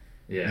like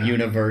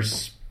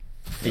universe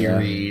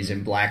theories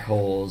and black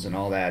holes and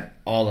all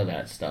of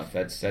that stuff.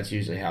 That's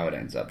usually how it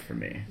ends up for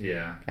me.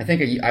 Yeah. I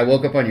think I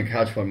woke up on your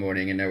couch one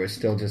morning and there was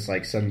still just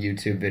like some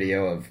YouTube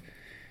video of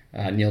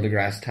Neil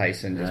deGrasse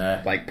Tyson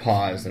just like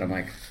paused, and I'm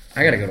like,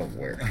 I gotta go to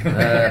work.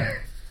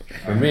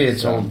 For me,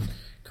 it's old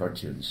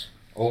cartoons.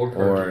 Old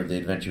Or cartoons. The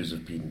Adventures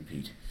of Pete and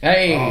Pete.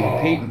 Hey,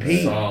 Pete and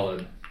Pete.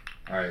 Solid.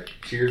 All right.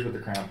 Cheers with the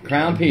Crown Peach.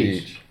 Crown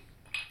Peach.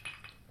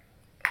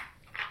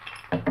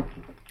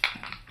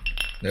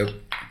 Nope.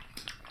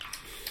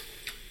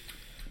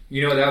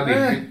 You know, that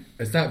would be...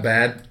 It's not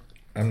bad.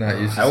 I'm not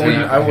used to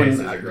I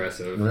wouldn't- It's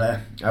aggressive.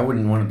 I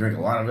wouldn't want to drink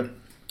a lot of it.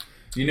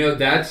 You know,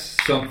 that's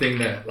something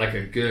that, like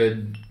a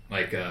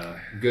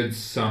good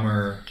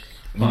summer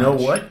You know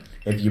punch. what?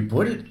 If you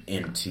put it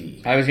in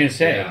tea. I was gonna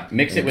say, Yeah.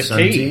 mix it in with sun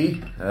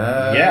tea.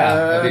 Yeah,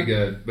 that'd be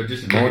good. But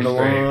just drink it Mowing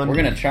the straight. lawn. We're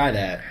gonna try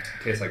that.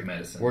 Tastes like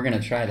medicine. We're gonna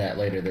try that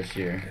later this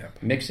year. Yep.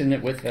 Mixing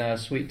it with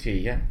sweet tea.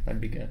 Yeah,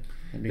 that'd be good.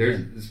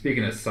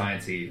 Speaking of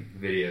sciencey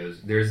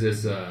videos, there's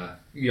this.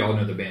 You all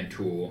know the band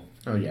Tool.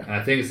 Oh, yeah. And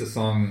I think it's the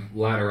song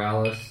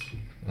Lateralis.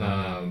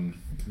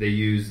 They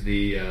use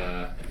the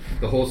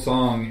whole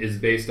song is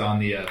based on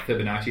the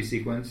Fibonacci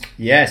sequence.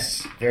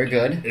 Yes, very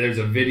good. There's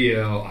a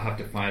video. I'll have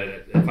to find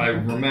it. If I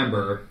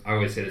remember, I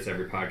always say this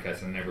every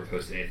podcast, and I never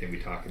post anything we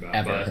talk about.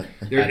 Ever.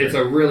 But it's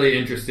a really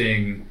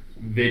interesting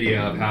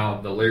video of how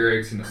the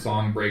lyrics and the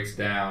song breaks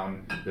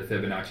down the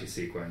Fibonacci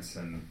sequence,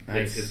 and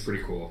Nice. it's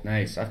pretty cool.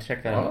 Nice. I'll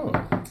check that Oh.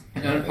 out.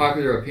 An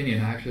unpopular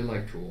opinion, I actually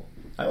like Tool.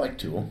 I like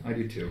Tool. I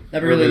do too.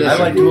 Never really I listened.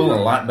 like Tool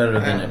a lot better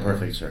than A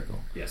Perfect Circle.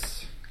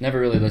 Yes. Never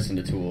really listened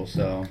to Tool,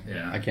 so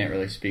Yeah. I can't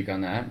really speak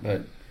on that.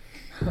 But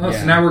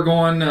So now we're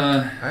going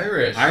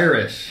Irish.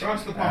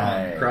 Across the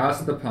pond.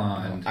 Across the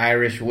pond.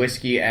 Irish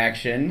whiskey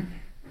action.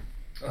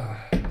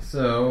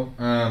 So,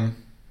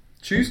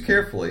 choose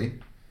carefully.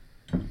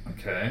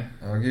 Okay.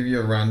 I'll give you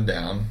a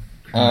rundown.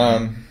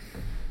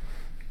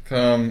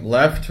 From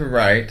left to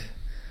right,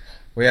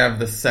 we have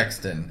the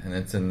Sexton, and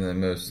it's in the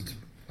most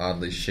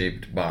oddly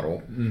shaped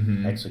bottle.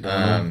 Mm-hmm.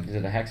 Hexagon. Is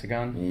it a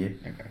hexagon?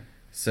 Yep. Okay.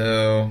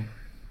 So,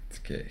 let's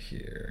get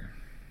here.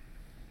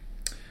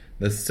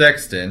 The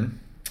Sexton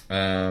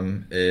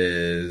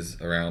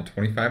is around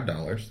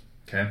 $25.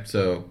 Okay.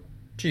 So,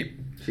 cheap.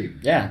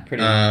 Yeah,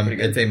 pretty good.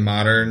 It's a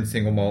modern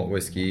single malt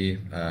whiskey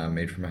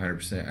made from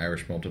 100%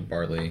 Irish malted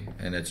barley,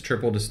 and it's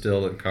triple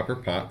distilled in copper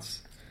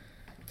pots.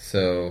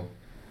 So,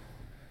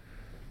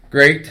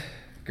 great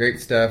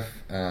stuff.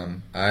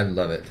 I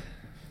love it.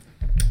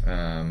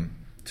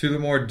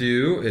 Tullamore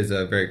Dew is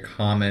a very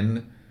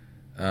common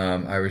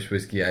Irish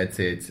whiskey. I'd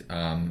say it's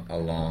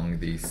along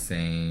the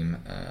same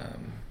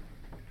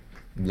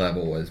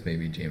level as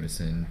maybe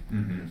Jameson.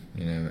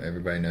 Mm-hmm.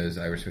 Everybody knows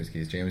Irish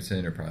whiskey is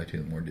Jameson or probably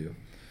Tullamore Dew.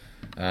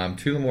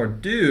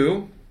 Tullamore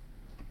Dew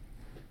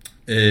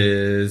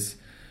is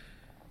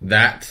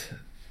that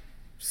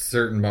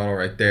certain bottle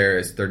right there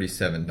is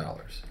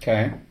 $37.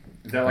 Okay.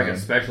 Is that like a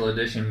special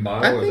edition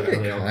bottle? I think or is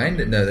it that kind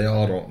of. No, they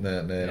all don't.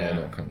 They all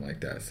don't come like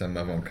that. Some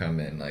of them come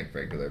in like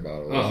regular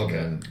bottles. Oh,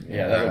 okay.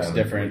 Yeah, that looks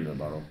different.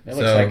 That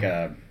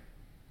looks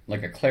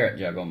like a claret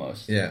jug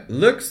almost. Yeah,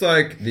 looks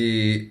like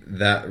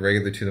that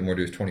regular Tullamore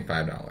Dew is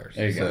 $25.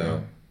 There you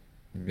go.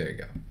 There you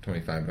go,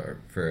 $25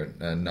 for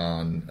a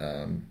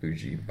non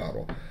bougie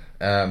bottle.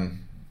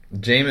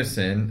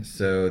 Jameson.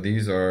 So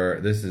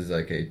this is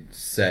like a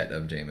set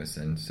of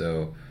Jameson.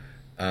 So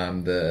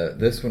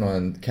this one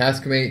on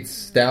Caskmates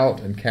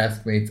Stout and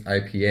Caskmates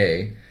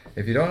IPA.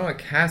 If you don't know what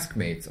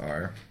Caskmates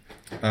are,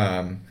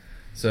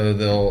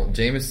 so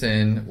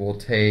Jameson will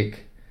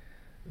take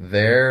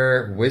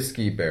their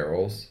whiskey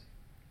barrels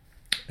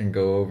and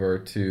go over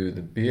to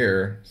the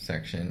beer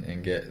section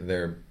and get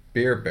their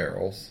beer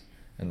barrels,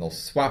 and they'll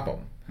swap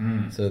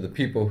them. So the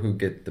people who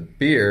get the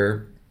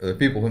beer, or the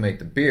people who make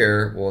the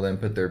beer, will then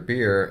put their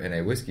beer in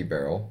a whiskey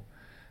barrel,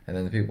 and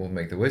then the people who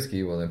make the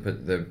whiskey will then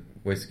put the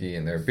whiskey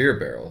in their beer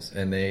barrels,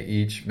 and they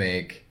each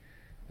make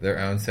their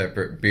own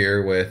separate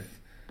beer with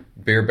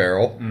beer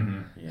barrel.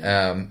 Mm-hmm.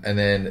 Yeah. And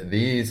then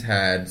these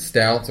had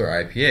stouts or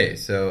IPAs,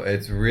 so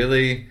it's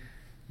really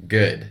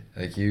good.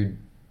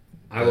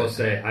 I will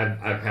say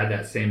I've had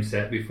that same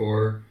set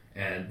before,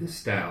 and the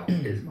stout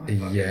is my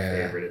fucking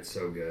favorite. It's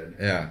so good.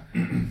 Yeah.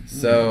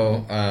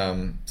 So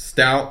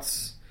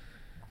stouts,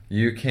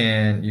 you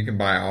can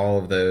buy all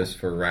of those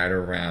for right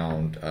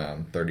around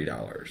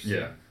 $30.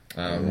 Yeah.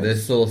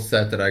 This little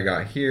set that I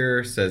got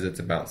here says it's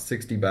about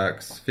 $60,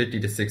 $50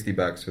 to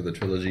 $60 for the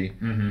trilogy.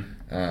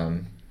 Mm-hmm.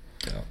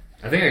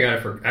 I think I got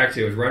it for,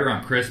 actually it was right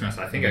around Christmas.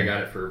 I think I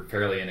got it for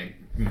fairly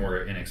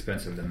more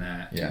inexpensive than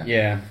that.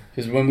 Yeah,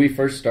 because when we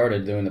first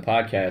started doing the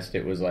podcast,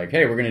 it was like,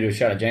 hey, we're going to do a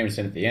shot of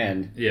Jameson at the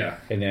end. Yeah.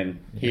 And then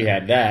he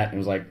had that and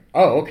was like,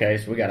 oh, okay,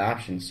 so we got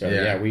options. So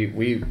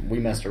we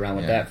messed around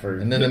with that for.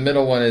 And then the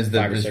middle one is the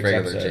 5 or 6 regular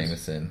episodes.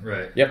 Jameson.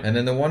 Right. Yep. And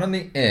then the one on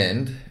the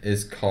end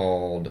is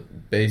called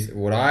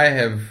what I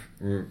have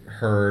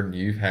heard,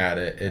 you've had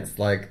it, it's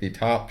like the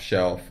top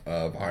shelf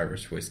of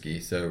Irish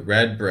whiskey. So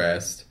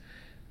Redbreast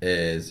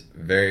is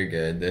very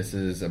good. This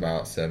is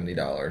about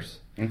 $70.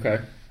 Okay.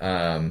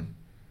 And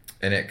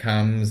it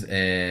comes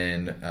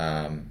in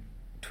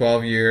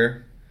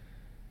 12-year,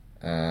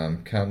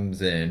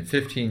 comes in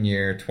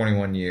 15-year,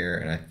 21-year,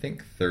 and I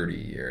think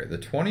 30-year. The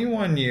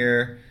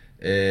 21-year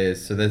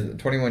is, so the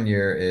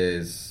 21-year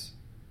is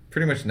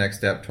pretty much the next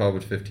step.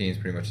 12 to 15 is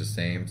pretty much the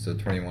same. So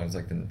 21 is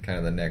like kind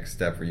of the next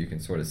step where you can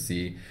sort of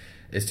see.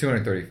 It's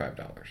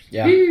 $235.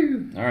 Yeah.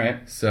 All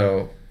right.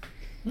 So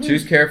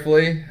choose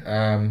carefully.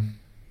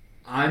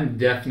 I'm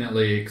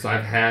definitely, because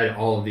I've had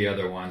all of the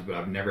other ones, but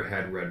I've never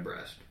had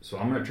Redbreast. So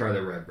I'm going to try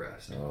the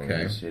Redbreast. Oh,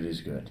 Okay. It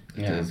is good.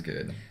 It is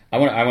good. I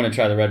want to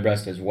try the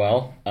Redbreast as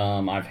well.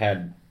 I've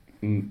had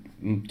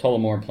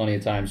Tullamore plenty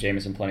of times,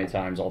 Jameson plenty of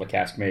times, all the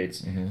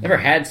Caskmates. Mm-hmm. Never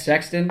had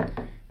Sexton,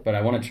 but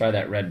I want to try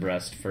that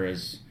Redbreast for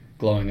as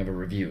glowing of a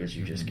review as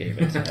you just gave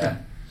it. Yeah.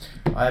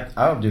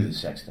 I'll do the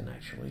Sexton,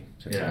 actually,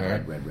 since I've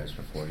had Redbreast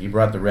before. He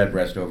brought the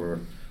Redbreast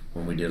over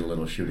when we did a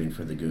little shooting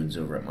for the Goons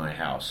over at my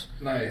house.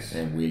 Nice.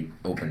 And we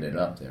opened it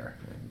up there.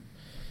 And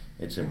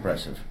it's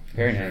impressive.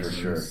 Very nice. For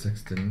sure.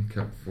 Sexton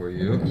cup for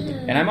you.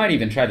 And I might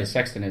even try the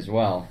Sexton as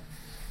well.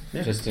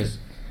 Yeah. Just as,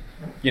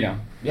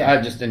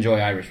 I just enjoy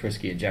Irish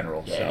whiskey in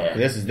general. Yeah. So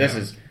this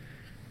is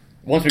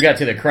once we got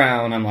to the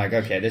Crown, I'm like,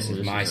 okay, this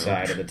is my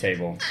side of the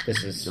table.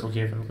 This is. Is it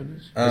okay if I open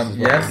this?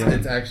 Yes,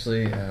 it's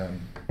actually,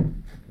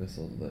 this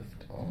will lift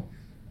off.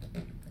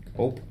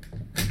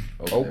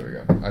 Oh, there we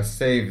go. I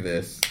saved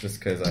this just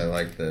because I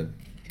like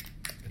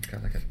it's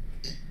got like a.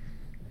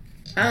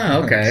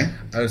 Oh, okay.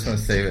 I just want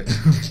to save it.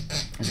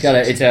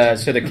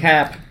 So the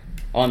cap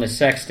on the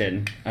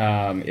Sexton,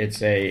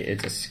 it's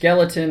a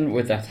skeleton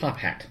with a top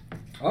hat.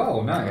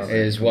 Oh, nice.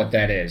 Is what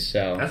that is.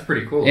 So that's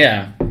pretty cool.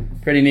 Yeah,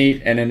 pretty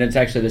neat. And then it's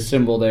actually the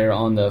symbol there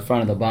on the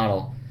front of the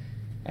bottle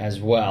as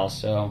well.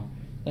 So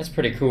that's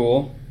pretty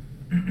cool.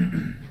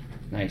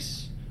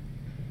 Nice.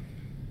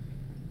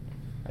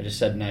 I just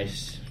said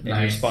nice in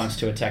response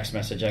to a text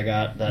message I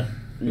got that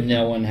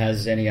no one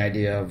has any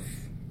idea of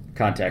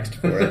context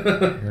for it.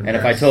 And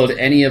if I told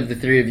any of the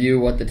three of you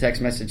what the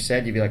text message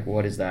said, you'd be like,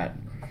 what is that?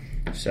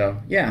 So,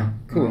 yeah,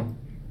 cool.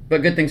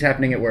 But good things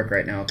happening at work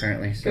right now,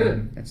 apparently. So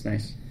good. That's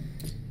nice.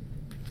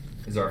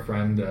 Is our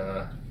friend,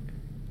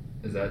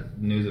 is that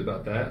news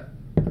about that?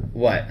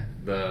 What?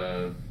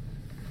 I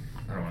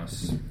don't want to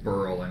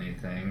spurl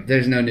anything.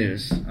 There's no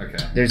news. Okay.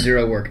 There's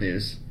zero work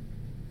news.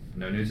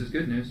 No news is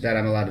good news. That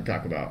I'm allowed to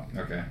talk about.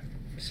 Okay.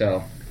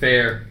 So.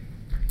 Fair.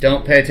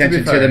 Don't pay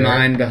attention to the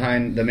man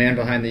behind the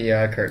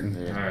curtain.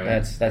 Yeah. All right.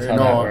 That's how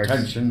that works. No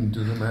attention to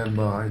the man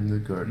behind the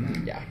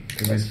curtain. Yeah.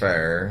 To be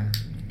fair.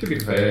 To be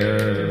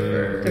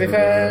fair. To be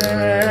fair.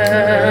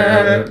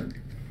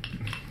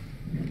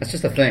 That's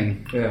just a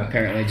thing. Yeah.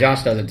 Apparently,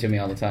 Josh does it to me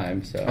all the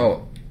time. So.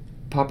 Oh,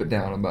 pop it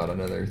down about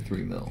another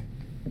 3 mil.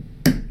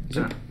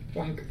 Zoop.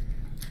 Boink.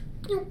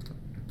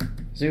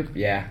 Zoop.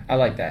 Yeah, I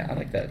like that.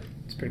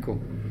 It's pretty cool.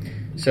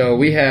 So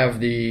we have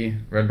the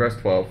Redbreast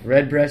 12.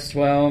 Redbreast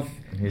 12.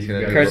 He's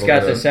gonna do Kurt's a got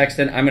little the bit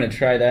sextant. I'm going to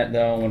try that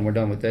though when we're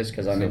done with this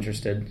because I'm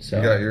interested. So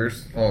You got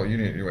yours? Oh,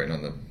 you're waiting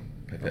on the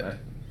pipette.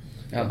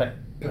 Oh,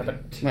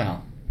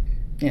 well,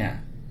 yeah.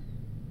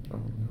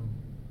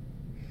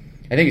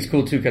 I think it's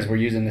cool too because we're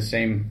using the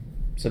same.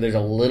 So there's a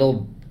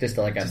little, just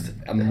like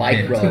a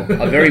micro,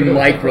 a very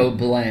micro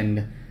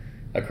blend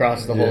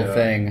across the whole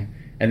thing,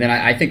 and then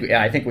I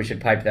think we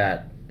should pipe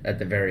that at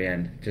the very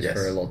end just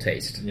for a little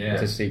taste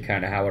to see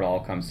kind of how it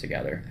all comes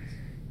together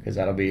because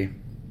that'll be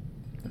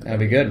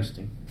good.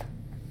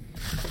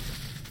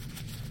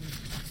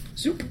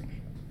 Soup.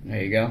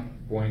 There you go.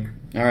 Boink.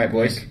 All right,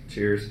 boys.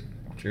 Cheers.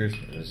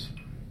 Cheers.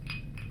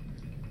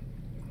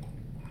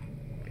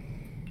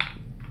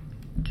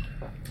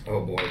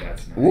 Oh boy,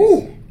 that's nice.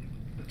 Ooh,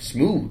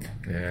 smooth.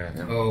 Yeah.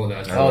 Oh,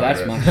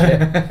 that's my shit.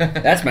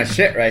 That's my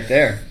shit right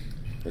there.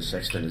 The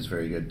sextant is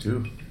very good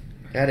too.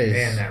 That is.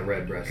 Man, that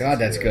Redbreast. God,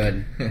 that's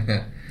good.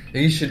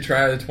 You should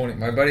try the 20.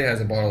 My buddy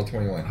has a bottle of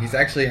 21. He's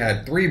actually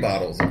had 3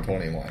 bottles of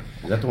 21.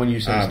 Is that the one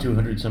you said is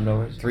 $200 some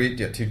dollars?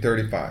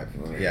 $235.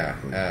 Oh, Yeah.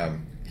 Cool.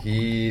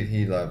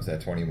 He loves that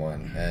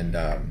 21, and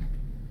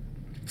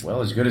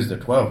well, as good as the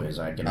 12 is,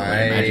 I can only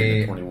imagine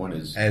the 21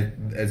 is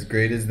as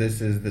great as this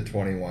is. The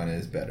 21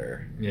 is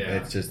better. Yeah.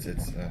 It's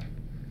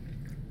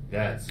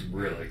That's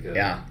really good.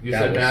 Yeah, You that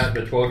said was- that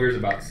the 12 years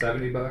about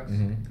 $70.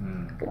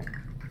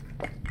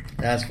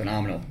 That's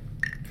phenomenal.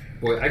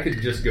 Boy, I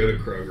could just go to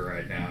Kroger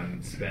right now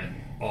and spend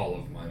all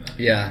of my money.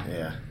 Yeah.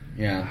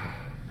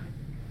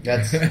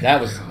 That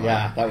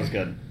was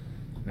good.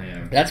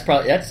 Man. That's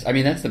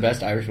the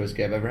best Irish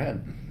whiskey I've ever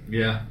had.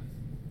 Yeah.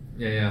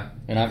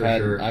 And I've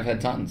sure.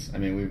 had tons. I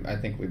mean, I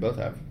think we both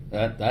have.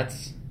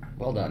 That's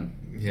well done.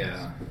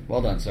 Yeah.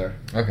 Well done, sir.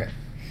 okay.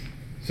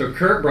 So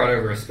Kurt brought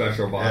over a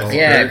special bottle.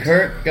 Yeah,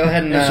 Kurt, go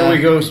ahead and. so we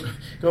go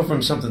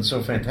from something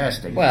so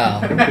fantastic.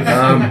 Well,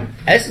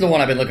 this is the one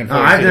I've been looking for.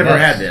 I've never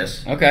had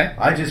this. Okay.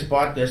 I just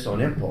bought this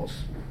on impulse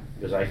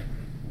because I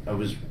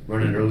was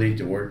running early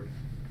to work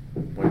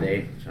one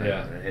day. So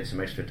I had some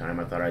extra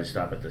time. I thought I'd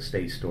stop at the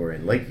State Store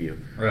in Lakeview.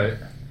 Right.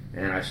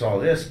 And I saw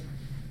this.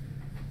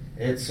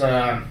 It's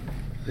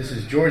this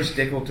is George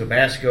Dickel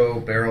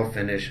Tabasco Barrel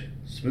Finish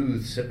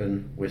Smooth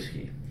Sippin'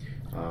 Whiskey.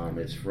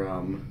 It's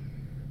from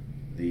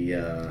the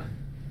I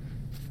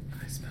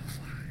smell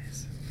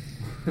flies.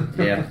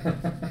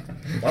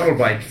 bottled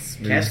by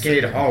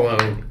Cascade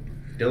Hollow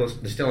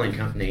Distilling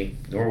Company,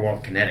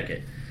 Norwalk,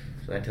 Connecticut.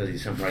 So that tells you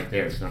something right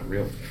there. It's not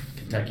real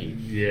Kentucky.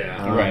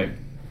 Yeah. Right.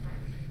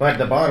 But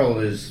the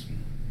bottle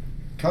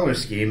color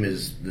scheme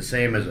is the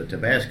same as a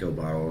Tabasco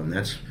bottle, and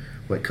that's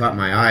what caught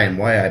my eye and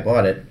why I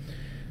bought it.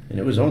 And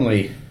it was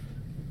only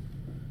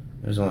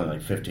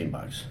like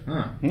 $15.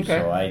 Huh. Okay.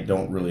 So I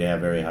don't really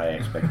have very high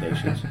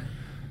expectations.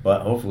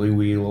 But hopefully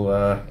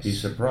we'll be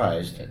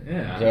surprised.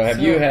 Yeah. So have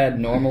you had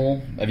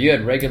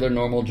regular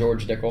normal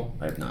George Dickel?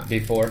 I have not.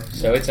 Before?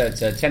 So it's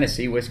a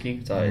Tennessee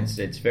whiskey.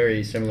 It's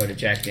very similar to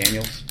Jack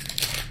Daniels.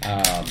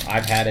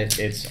 I've had it.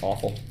 It's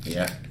awful.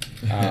 Yeah.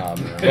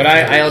 But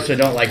I also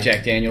don't like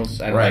Jack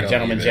Daniels. I don't like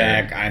Gentleman either.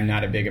 Jack. I'm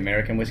not a big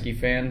American whiskey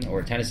fan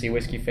or Tennessee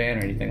whiskey fan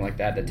or anything like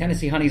that. The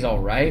Tennessee Honey's all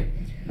right.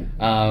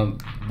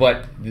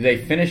 But they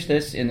finish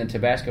this in the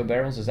Tabasco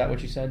barrels. Is that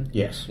what you said?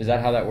 Yes. Is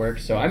that how that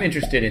works? So I'm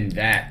interested in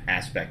that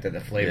aspect of the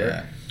flavor.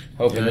 Yeah.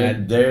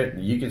 Hoping There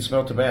you can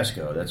smell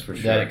Tabasco, that's for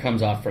sure. that it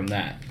comes off from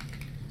that.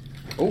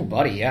 Oh,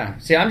 buddy, yeah.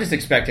 See, I'm just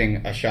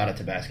expecting a shot of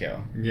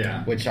Tabasco.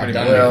 Yeah. Which I've Pretty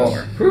done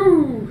much. before.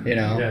 Whew. You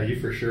know? Yeah, you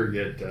for sure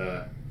get.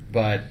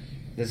 But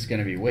this is going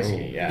to be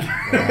whiskey, Oh.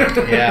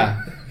 yeah.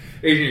 Yeah.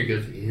 Adrian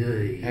goes.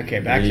 Ew. Okay,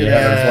 back to The the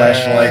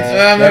flashlights.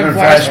 Having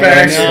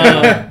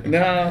flashbacks.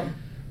 No.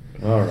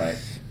 All right.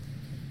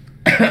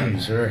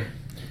 Sir.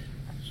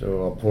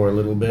 So I'll pour a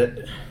little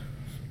bit,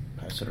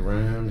 pass it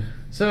around.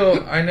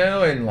 So I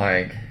know in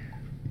like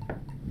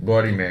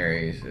Bloody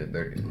Marys, you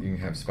can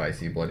have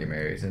spicy Bloody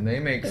Marys, and they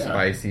make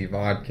spicy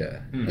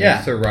vodka.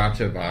 Yeah.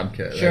 Sriracha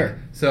vodka. Sure. Like,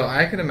 so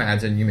I can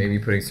imagine you maybe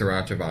putting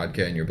Sriracha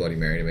vodka in your Bloody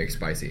Mary to make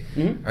spicy.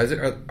 Mm-hmm.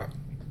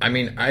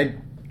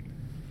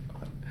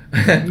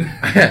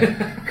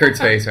 Kurt's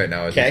face right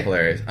now is Okay. just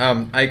hilarious.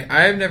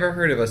 I've never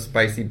heard of a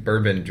spicy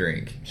bourbon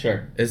drink.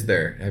 Sure. Is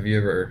there? Have you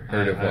ever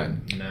heard of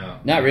one? No,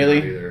 Not really.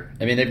 either.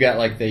 I mean, they've got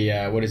like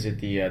the what is it?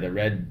 The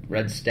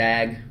red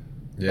stag,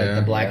 like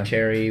the black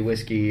cherry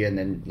whiskey, and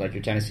then like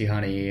your Tennessee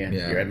honey and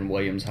your Edwin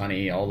Williams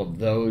honey. All of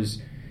those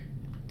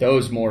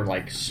more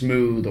like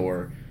smooth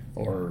or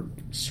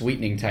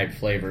sweetening type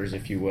flavors,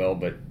 if you will.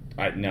 But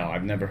I've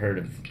never heard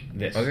of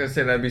this. I was gonna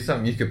say that'd be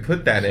something you could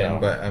put that So,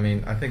 in, but I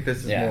mean, I think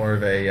this is more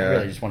of a. I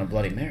really just want a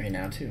Bloody Mary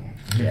now too.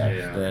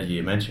 Yeah,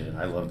 you mentioned it.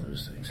 I love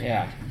those things.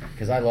 Yeah,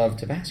 because I love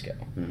Tabasco.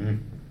 Mm-hmm.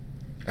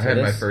 I had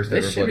my first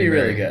ever This should Bloody be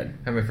Mary. really good.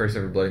 I had my first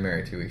ever Bloody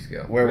Mary 2 weeks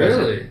ago. Where was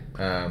Really?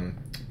 it?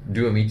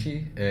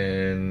 Duamici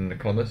in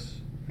Columbus.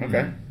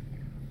 Okay.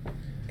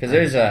 Because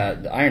there's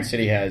Iron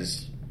City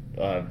has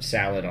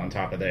salad on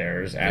top of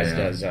theirs, as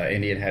does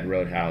Indian Head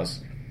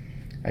Roadhouse.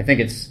 I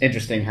think it's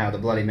interesting how the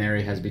Bloody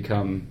Mary has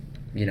become,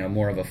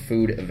 more of a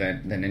food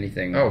event than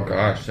anything. Oh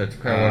gosh, that's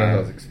kind of what I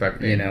was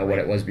expecting. What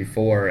it was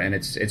before, and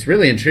it's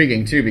really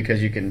intriguing too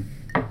because you can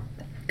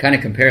kind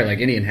of compare. Like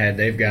Indian Head,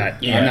 they've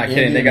got I'm not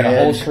kidding, they got a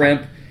whole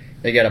shrimp,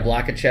 they got a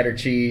block of cheddar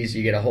cheese,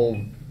 you get a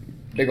whole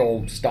big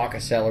old stalk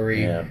of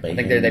celery. Yeah, I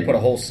think they put a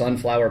whole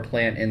sunflower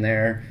plant in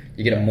there.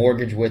 You get a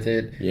mortgage with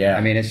it. Yeah,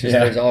 I mean it's just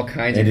there's all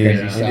kinds of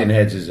crazy stuff. Indian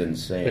Heads is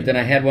insane. But then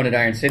I had one at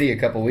Iron City a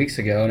couple weeks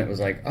ago, and it was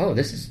like, oh,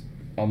 this is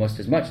almost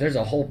as much. There's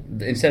a whole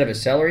instead of a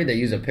celery, they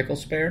use a pickle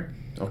spare.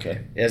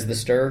 Okay. As the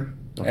stir,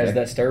 as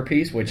that stir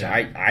piece, which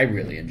I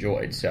really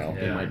enjoyed. So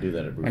They might do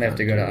that at might have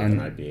to go to an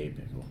IPA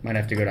pickle. Might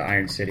have to go to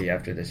Iron City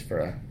after this for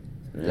a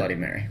Bloody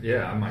Mary.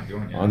 Yeah, I might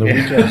join you. On the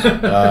weekends,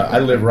 I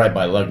live right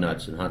by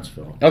Lugnuts in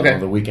Huntsville. Okay. On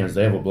the weekends,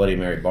 they have a Bloody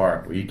Mary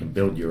bar where you can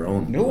build your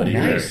own Bloody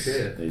nice.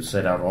 Mary. They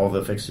set out all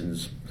the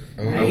fixings.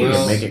 Oh, You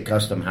can make it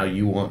custom how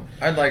you want.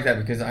 I'd like that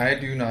because I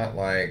do not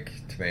like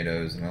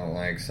tomatoes and I don't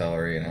like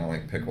celery and I don't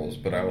like pickles,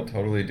 but I will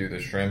totally do the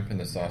shrimp and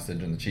the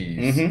sausage and the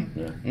cheese. Mm-hmm.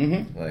 Yeah.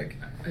 Mm-hmm. Like,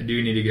 I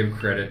do need to give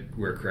credit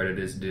where credit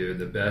is due.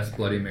 The best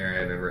Bloody Mary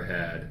I've ever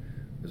had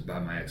was by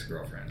my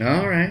ex-girlfriend.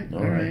 All right.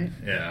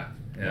 Yeah.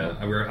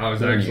 I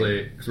was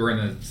actually, because we're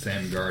in the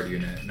same guard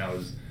unit, and I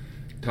was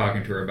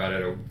talking to her about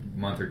it a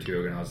month or two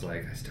ago, and I was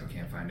like, I still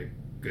can't find a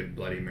good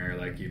Bloody Mary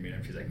like you.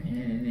 And she's like,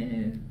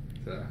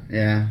 So,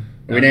 yeah.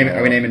 Are we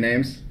naming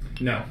names?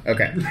 no.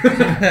 Okay.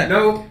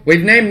 No.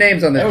 We've named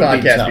names on this That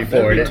would be podcast tough.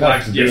 before. That'd be It,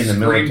 tough to be in the Just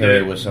military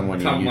screamed with someone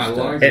top you of my used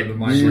lungs to. with the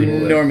microphone.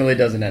 it normally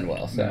doesn't end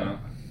well. So No.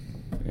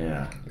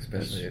 Yeah.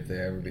 especially if they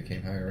ever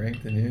became higher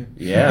ranked than you.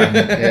 Yeah.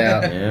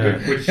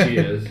 yeah. Which she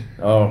is,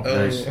 Oh,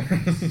 nice.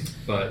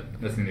 but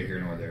that's neither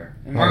here nor there.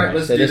 All All right,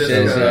 let's so do this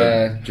this.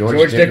 is George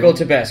George Dickel. Dickel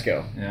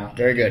Tabasco. Yeah.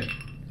 Very good.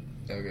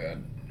 Oh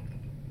god.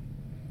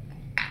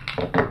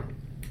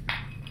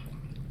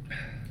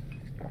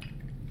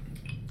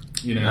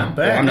 You know, Not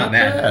bad. Well, I'm not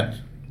mad.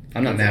 bad.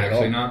 I'm not it's mad at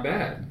actually all. not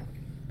bad.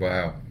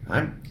 Wow.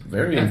 I'm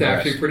very That's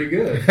impressed. actually pretty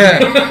good.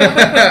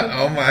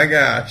 Oh my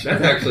gosh.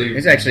 That's actually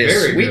There's actually a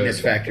very sweetness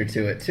good. factor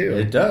to it too.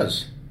 It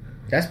does.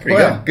 That's pretty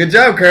Well, good. Good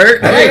job,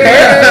 Kurt. Hey,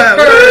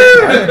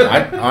 Yeah.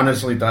 I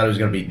honestly thought it was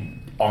going to be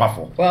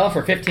awful. Well,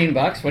 for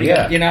 $15, what do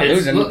Yeah. you're not It's-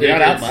 losing. look, You're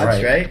not out it's-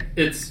 much, right?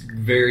 It's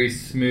very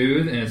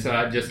smooth, and it's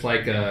just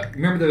like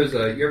remember those?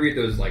 You ever eat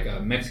those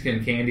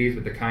Mexican candies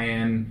with the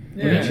cayenne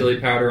and the chili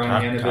powder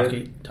on the end of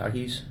it?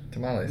 Takis?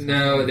 Tamales.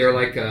 No, they're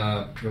like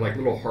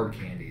little hard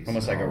candies.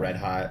 Almost like a red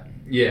hot.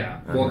 Yeah,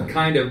 well,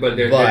 kind of, but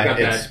they've But got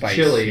it's that spice,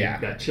 chili, yeah.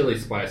 that chili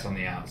spice on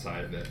the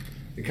outside of it.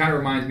 It kind of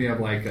reminds me of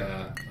like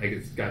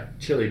it's got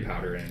chili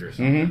powder in it or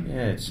something. Mm-hmm.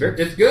 Yeah,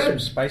 it's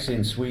good. Spicy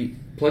and sweet.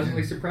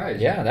 Pleasantly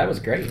surprised. Yeah, that was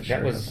great. That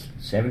Sure. was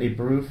 70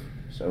 proof,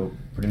 so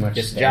pretty much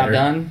gets the job standard.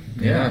 done.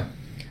 Yeah.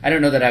 I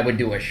don't know that I would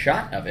do a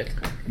shot of it,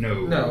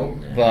 No.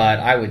 but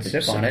I would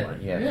sip on it.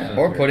 Yeah. Yeah.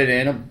 Or put it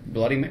in a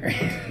Bloody Mary.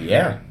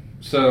 Yeah.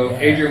 So, Yeah.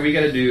 Adrian, we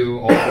got to do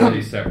all four of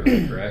these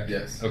separately, correct?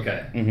 Yes.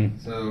 Okay. Mm-hmm.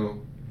 So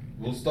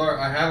we'll start.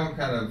 I have them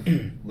kind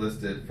of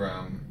listed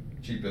from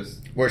cheapest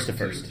Worst to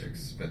first.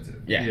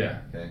 expensive. Yeah.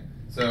 Okay.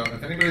 So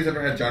if anybody's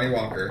ever had Johnny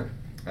Walker,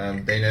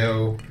 they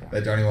know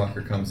that Johnny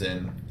Walker comes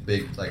in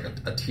big, like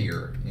a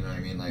tier. You know what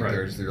I mean? Like Right.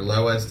 there's your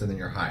lowest and then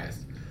your highest.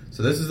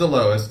 So this is the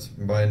lowest.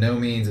 By no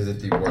means is it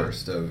the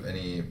worst of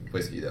any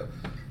whiskey, though.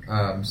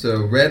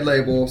 So Red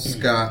Label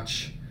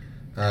Scotch,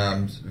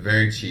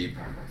 very cheap.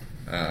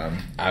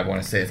 I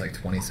want to say it's like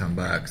 20-some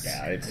bucks.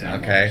 Yeah, it's not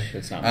okay. much.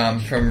 It's not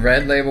much. From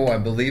Red Label, I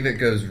believe it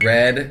goes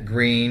red,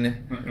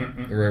 green,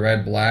 or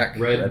red, black,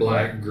 Red,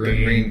 black,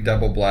 green,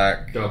 double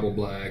black. double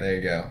black, There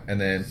you go.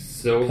 And then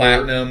silver,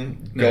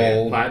 platinum,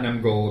 gold,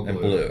 platinum, gold, and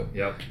blue. blue.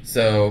 Yep.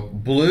 So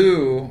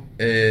blue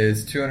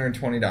is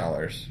 $220.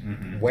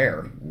 Mm-hmm.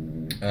 Where?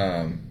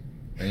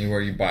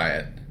 Anywhere you buy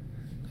it.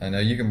 I know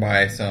you can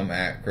buy some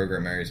at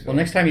Kroger Marysville. Well,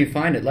 next time you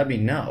find it, let me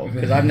know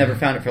because I've never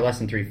found it for less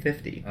than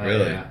 $350.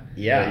 Really?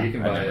 Yeah. you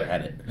can I've buy never it.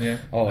 had it. Yeah.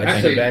 Oh, it's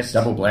Actually, the best.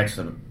 Double black's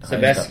the It's the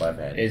highest best. stuff I've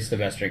had. It's the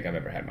best drink I've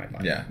ever had in my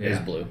life. Yeah. It's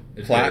Yeah. blue.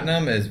 It's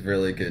Platinum is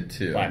really good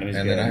too. Platinum is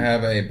and good. then I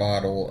have a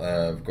bottle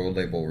of Gold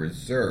Label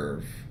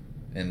Reserve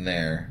in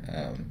there,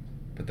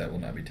 but that will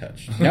not be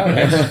touched. No,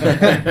 that's,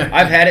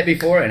 I've had it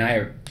before, and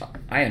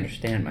I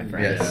understand, my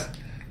friend. Yes.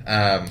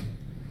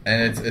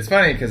 And it's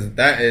funny because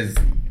that is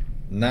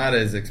not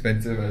as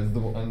expensive as the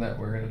one that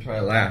we're going to try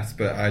last.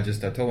 But I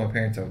told my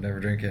parents I would never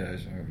drink it.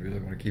 I really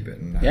want to keep it,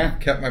 and I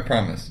kept my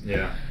promise.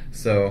 Yeah.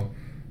 So,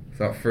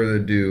 without further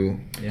ado,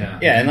 Yeah.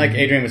 Yeah, and like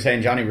Adrian was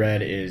saying, Johnny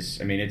Red is,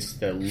 I mean, it's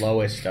the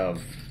lowest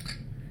of,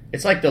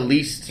 it's like the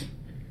least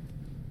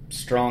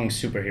strong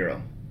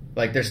superhero.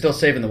 Like, they're still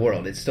saving the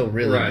world. It's still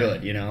really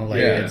good, you know? Like,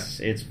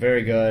 it's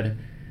very good.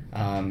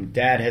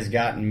 Dad has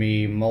gotten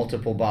me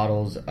multiple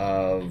bottles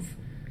of,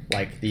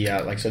 like,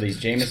 this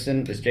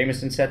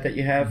Jameson set that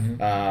you have.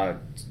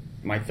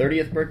 My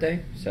 30th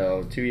birthday,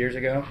 so 2 years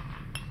ago,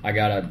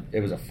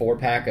 it was a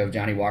 4-pack of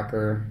Johnny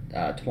Walker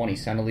 20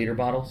 centiliter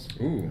bottles.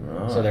 ooh,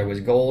 So there was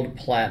gold,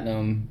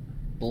 platinum,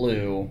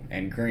 blue,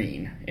 and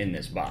green in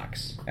this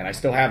box. And I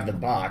still have the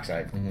box.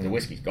 The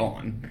whiskey's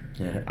gone.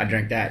 Yeah. I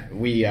drank that.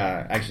 We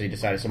actually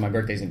decided, so my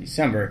birthday's in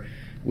December,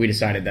 we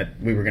decided that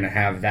we were going to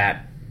have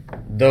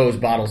those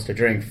bottles to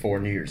drink for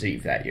New Year's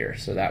Eve that year.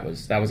 So that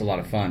was a lot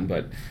of fun.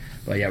 But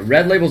yeah,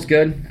 Red Label's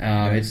good.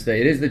 It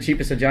is the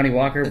cheapest of Johnny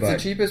Walker. it's but the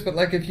cheapest. But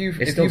like if you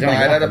still Johnny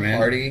buy it at a Walker, man.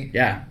 party,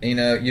 Yeah. you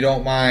know, you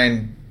don't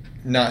mind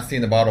not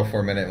seeing the bottle for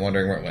a minute and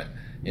wondering where it went.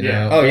 You know?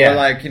 Yeah. Oh, yeah. Or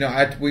like, you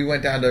know, we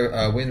went down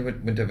to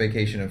went to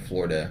vacation in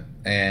Florida,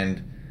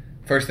 and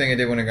first thing I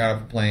did when I got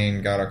off the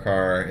plane, got our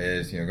car,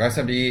 is, you know, got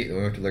something to eat.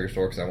 We went to the liquor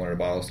store because I wanted a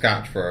bottle of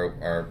scotch for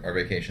our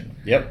vacation.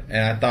 Yep.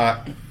 And I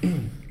thought,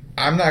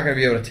 I'm not going to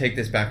be able to take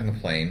this back on the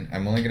plane.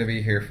 I'm only going to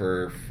be here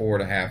for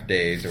 4.5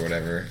 days or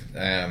whatever.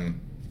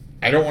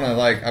 I don't want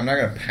to, I'm not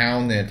going to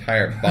pound the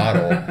entire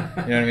bottle.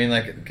 You know what I mean?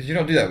 Like, because you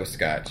don't do that with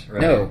scotch.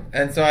 Right. No.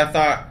 And so I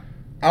thought,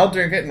 I'll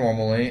drink it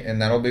normally,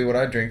 and that'll be what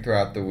I drink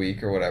throughout the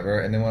week or whatever.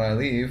 And then when I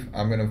leave,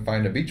 I'm going to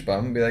find a beach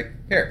bum and be like,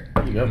 here.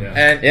 Yep. Yeah.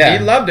 And Yeah.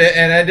 he loved it,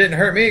 and it didn't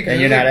hurt me. 'Cause And it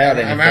you're was not like, out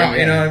I'm anything, out,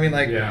 you know what I mean?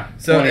 Like, Yeah.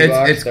 so 20 it's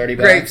bucks, it's 30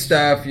 great bucks.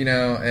 stuff, you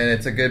know, and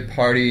it's a good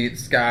party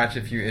scotch.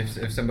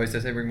 If somebody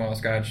says, hey, bring bottle of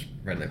scotch,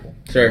 Red Label.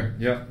 Sure.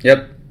 Yep.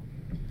 Yep.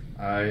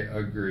 I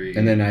agree.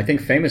 And then I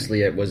think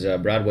famously it was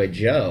Broadway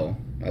Joe.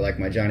 I like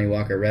my Johnny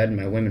Walker Red and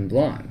my Women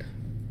Blonde.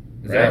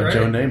 Is that right?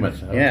 Joe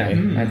Namath. Okay.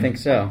 Yeah, I think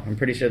so. I'm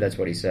pretty sure that's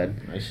what he said.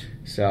 Nice.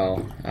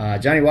 So,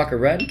 Johnny Walker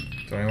Red.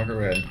 Johnny Walker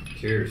Red.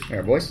 Cheers.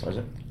 There, boys. Was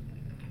it?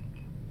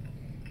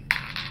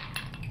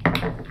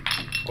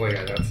 Oh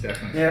yeah, that's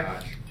definitely Yeah.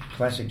 scotch.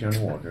 Classic Johnny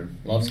Walker.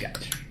 Love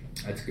scotch.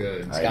 That's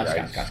good.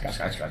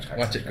 Scotch.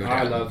 Watch it go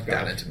I down, love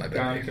down scotch. into my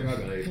Down belly. into my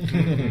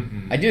belly.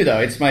 I do, though.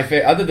 It's my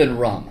favorite. Other than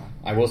rum.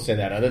 I will say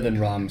that. Other than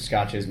rum,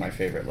 scotch is my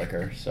favorite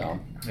liquor. So,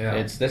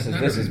 Yeah. this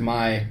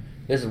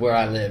is where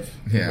I live.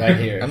 Yeah. Right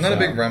here. I'm not a so.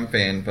 big rum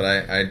fan, but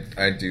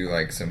I do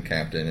like some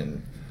Captain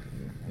and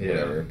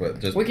whatever. But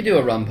just We could do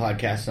a rum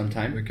podcast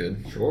sometime. we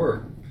could.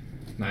 Sure.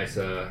 Nice.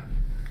 I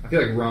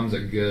feel like rum's a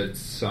good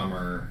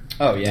summer.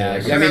 Oh, yeah.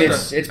 We I mean, have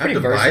it's to- I pretty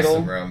have to buy versatile.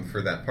 some rum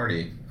for that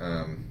party.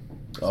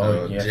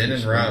 Oh, So yeah, gin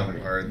and for rum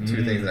sure. are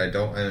two things that I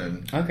don't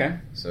own. Okay.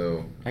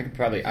 So I could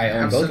probably. I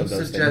own have both some of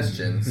those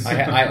suggestions. things.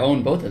 I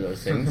own both of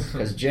those things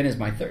because gin is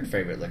my third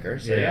favorite liquor.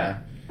 So yeah,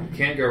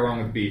 Can't go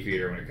wrong with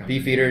Beefeater when it comes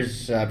Beef to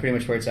Eater's pretty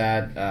much where it's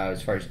at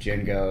as far as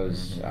gin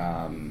goes.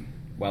 Not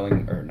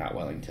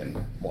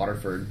Wellington,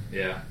 Waterford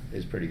Yeah.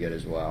 is pretty good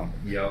as well.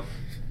 Yep.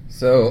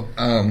 So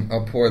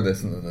I'll pour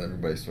this and then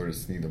everybody sort of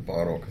see the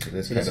bottle because it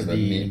is So kind this of is a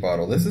the- neat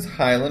bottle. This is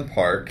Highland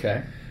Park.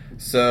 Okay.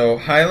 So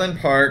Highland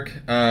Park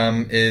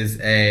is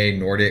a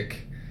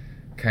Nordic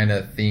kind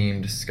of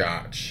themed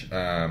Scotch,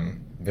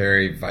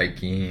 very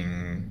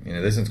Viking. You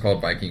know, this one's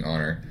called Viking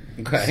Honor.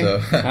 Okay.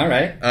 So, All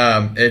right.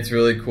 It's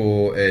really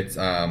cool. It's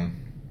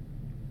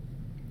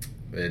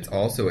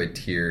also a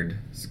tiered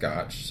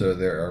Scotch, so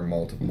there are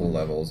multiple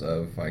levels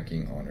of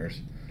Viking Honors.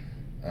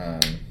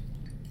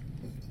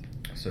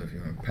 So if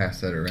you want to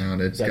pass that around,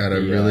 it's Like got a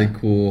the, really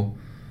cool.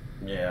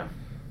 Yeah.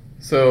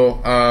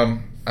 So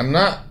I'm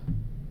not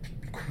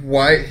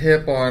quite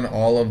hip on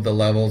all of the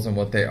levels and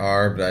what they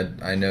are, but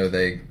I know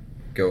they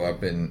go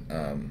up in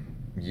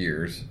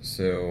years.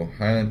 So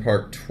Highland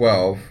Park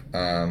 12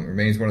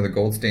 remains one of the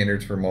gold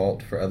standards for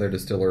malt for other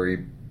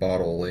distillery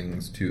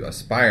bottlings to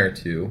aspire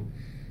to.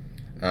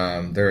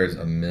 There is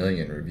a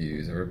million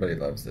reviews. Everybody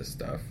loves this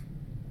stuff.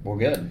 Well,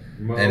 good.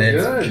 Well, And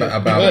it's good.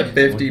 about Good.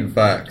 50 Looking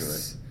forward to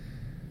bucks.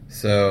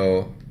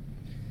 So,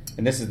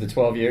 And this is the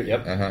 12-year.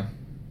 Yep. uh-huh.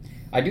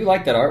 I do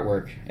like that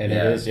artwork, and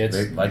Yeah, it's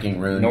great Viking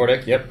rune.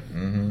 Nordic. Yep.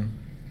 Mm-hmm.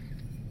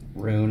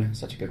 Rune,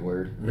 such a good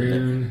word.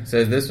 Rune.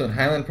 Says this one,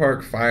 Highland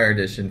Park Fire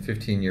Edition,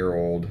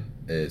 15-year-old,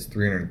 is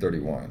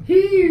 $331.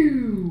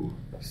 Hew.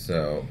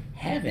 So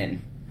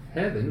Heaven.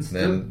 Heavens.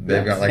 then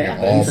they've got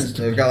Yeah.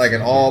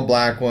 an all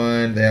black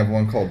one. They have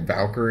one called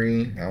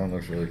Valkyrie. That one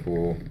looks really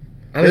cool.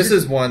 I was This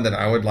is one that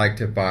I would like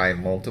to buy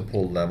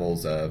multiple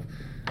levels of.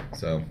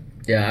 So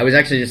Yeah, I was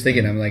actually just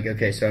thinking. I'm like,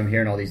 okay, so I'm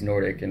hearing all these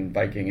Nordic and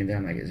Viking, and then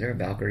I'm like, is there a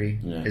Valkyrie?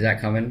 Yeah. Is that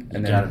coming?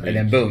 And Gotta then be. and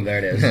then boom, there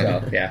it is.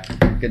 So yeah,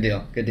 good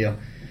deal, good deal.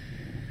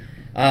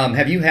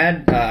 Have you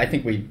had? I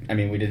think we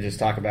did just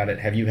talk about it.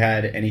 Have you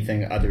had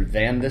anything other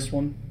than this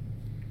one?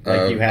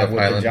 Like you have of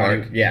with Highland the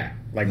Johnny, Park? yeah,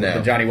 like with No.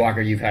 the Johnny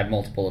Walker, you've had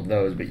multiple of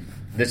those, but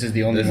this is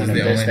the only this one is of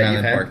the this only that Highland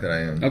you've had. Park that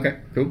I own. Okay,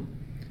 cool.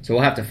 So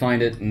we'll have to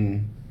find it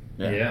and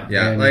Yeah.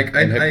 Yeah, And- like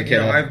and hook I the kid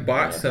up. I've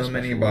bought Yeah, so the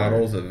many special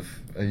bottles of.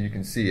 You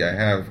can see I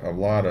have a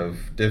lot of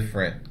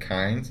different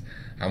kinds.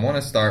 I want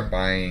to start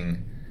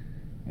buying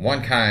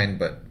one kind,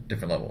 but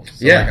different levels.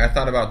 So Yeah. like I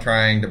thought about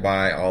trying to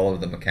buy all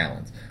of the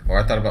Macallans, or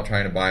I thought about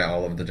trying to buy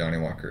all of the Johnny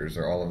Walkers,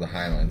 or all of the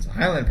Highlands.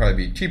 Highland would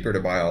probably be cheaper to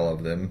buy all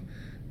of them,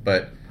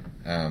 but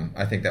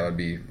I think that would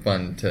be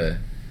fun to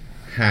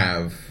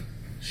have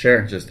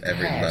sure. just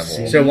every Yes.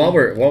 level. So while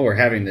we're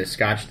having this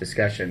Scotch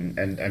discussion,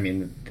 and I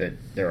mean that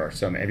there are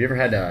so many. Have you ever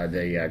had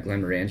the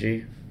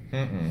Glenmorangie?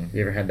 Mm-mm.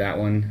 You ever had that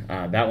one?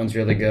 That one's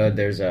really good.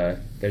 There's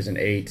an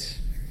 8,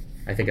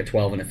 I think a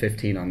 12 and a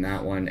 15 on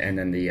that one, and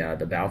then the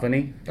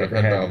Balvenie. I've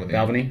had Balvenie.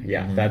 Balvenie,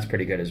 yeah, Mhm. that's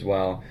pretty good as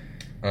well.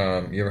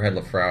 You ever had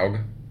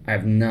Lafroig? I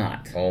have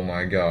not. Oh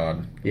my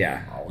god!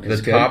 Yeah, The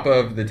It's good. top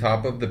of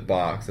the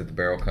box that the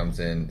barrel comes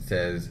in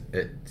says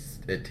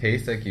it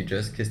tastes like you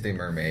just kissed a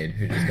mermaid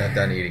who just got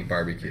done eating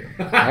barbecue.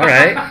 All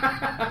right,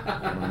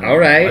 all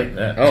right. Like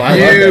that. Oh, I love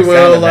You the sound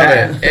will of love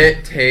that. it.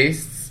 It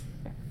tastes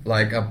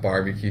like a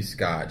barbecue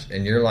scotch,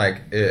 and you're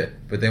like, "Ugh."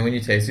 But then when you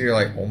taste it, you're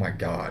like, "Oh my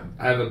god!"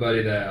 I have a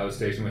buddy that I was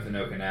stationed with in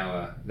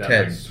Okinawa that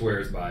Ted. like,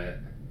 swears by it.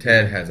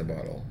 Ted has a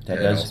bottle Ted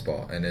at does?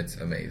 Elspall, and it's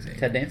amazing.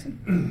 Ted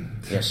Danson.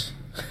 Yes,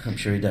 I'm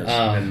sure he does.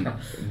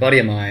 Buddy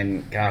of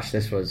mine, gosh,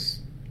 this was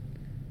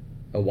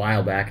a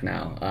while back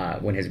now.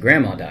 When his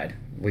grandma died,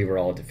 we were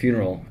all at the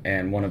funeral,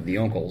 and one of the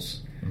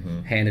uncles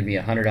Mhm. handed me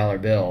a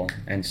 $100 bill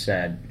and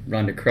said,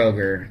 "Run to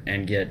Kroger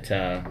and get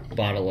a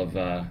bottle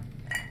of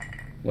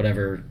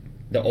whatever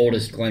the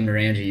oldest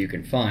Glenmorangie you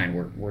can find.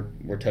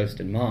 We're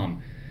toasting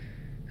Mom."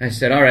 I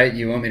said, "All right,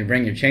 you want me to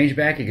bring your change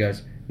back?" He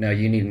goes, "No,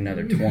 you need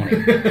another 20."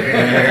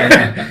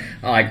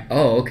 I'm like,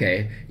 "Oh,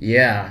 okay,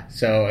 yeah."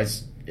 So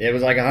it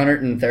was like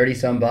 130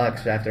 some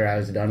bucks after I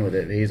was done with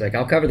it. He's like,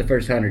 "I'll cover the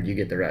first 100, you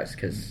get the rest,"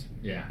 because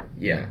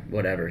Yeah.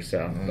 whatever.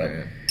 So, Oh, but.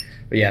 yeah.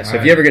 But yeah, so if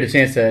Alright. you ever get a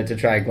chance to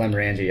try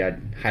Glenmorangie, I'd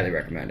highly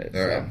recommend it. So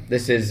Alright.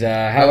 this is,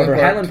 however,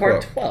 Highland Highland Park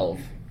Park 12.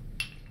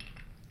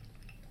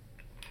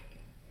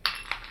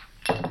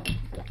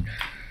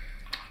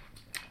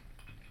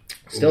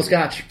 Still Ooh.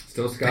 Scotch.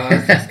 Still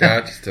Scotch.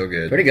 Scotch is still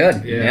good. Pretty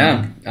good.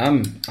 Yeah.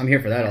 Yeah. I'm here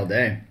for that all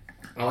day.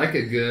 I like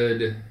a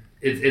good.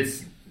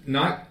 It's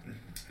not.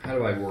 How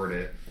do I word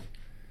it?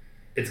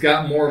 It's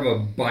got more of a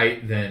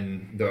bite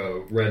than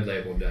the Red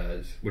Label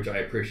does, which I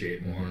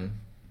appreciate more. Mhm.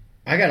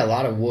 I got a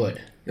lot of wood.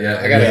 Yeah,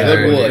 I got a good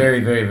very, wood. very,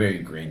 very, very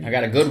green. I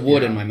got a good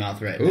wood in my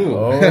mouth right now. Ooh.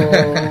 Oh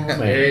man!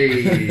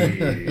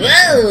 Hey.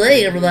 Whoa,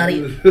 hey everybody.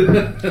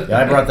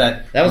 Yeah, I brought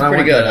that. That was when I pretty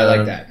went good. to, I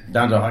like that.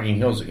 Down to Hocking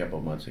Hills a couple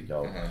of months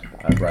ago. Uh-huh.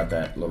 I brought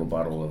that little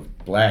bottle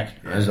of black.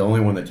 I was the only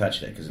one that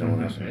touched it because no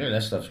one else. Yeah,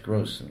 that stuff's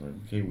gross. I'm like,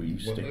 okay, well you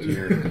stick to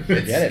your. It's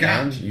Get it,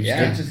 man. Scotch.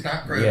 Yeah. It's just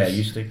not gross. Yeah,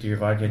 you stick to your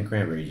vodka and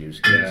cranberry juice.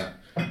 Kids.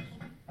 Yeah.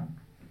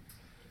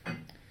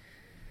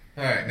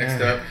 All right,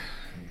 next up,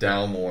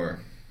 Dalmore.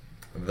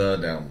 The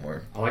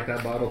Dalmore. I like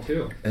that bottle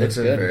too. It's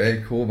a good.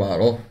 very cool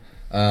bottle.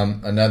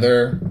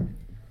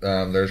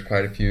 There's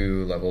quite a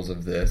few levels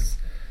of this.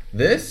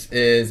 This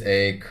is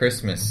a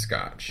Christmas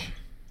Scotch.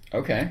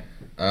 Okay.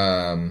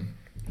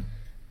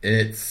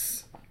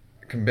 It's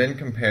been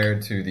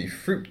compared to the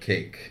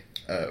fruitcake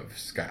of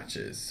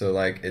scotches. So,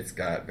 like, it's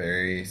got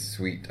very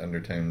sweet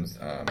undertones.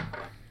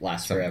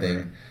 Lasts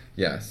forever.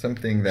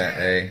 Something that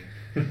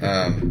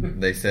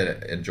they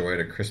said enjoy at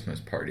a Christmas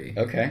party.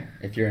 Okay.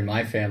 If you're in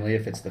my family,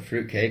 if it's the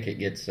fruitcake, it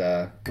gets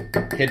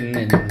hidden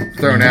and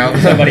Thrown out.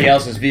 somebody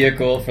else's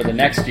vehicle for the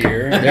next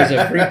year. There's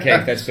a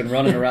fruitcake that's been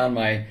running around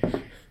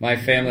my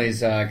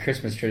family's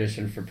Christmas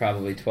tradition for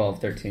probably 12,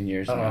 13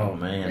 years now. Oh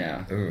man!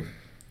 Yeah. Ooh.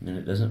 And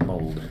it doesn't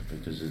mold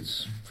because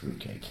it's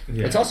fruitcake.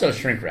 Yeah. It's also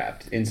shrink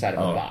wrapped inside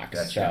of a Oh, box.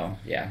 gotcha. So,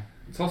 yeah.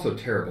 It's also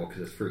terrible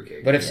because it's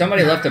fruitcake. But if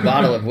somebody left a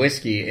bottle of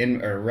whiskey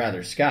or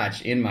rather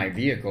scotch in my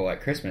vehicle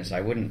at Christmas, I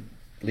wouldn't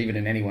leave it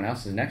in anyone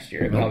else's next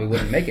year. It probably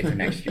wouldn't make it to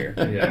next year.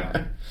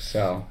 Yeah.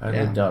 So, Highly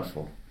yeah.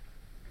 doubtful.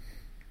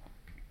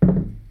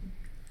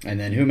 And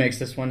then who makes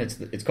this one?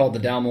 It's called the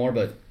Dalmore,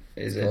 but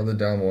is it? All the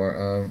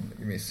Dalmore.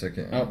 Give me a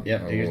second. Oh, yeah,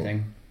 do your will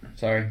thing.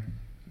 Sorry.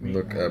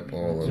 Look up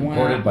all of It's them.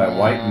 imported by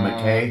White and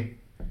McKay,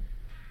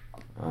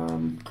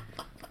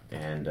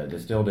 and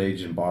distilled,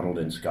 aged, and bottled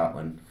in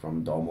Scotland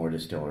from Dalmore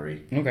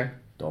Distillery, Okay.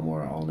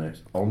 Dalmore,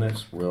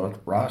 Alness,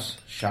 Ross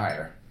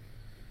Shire,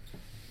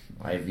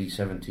 IV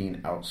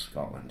 17 out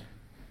Scotland.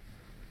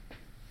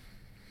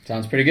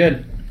 Sounds pretty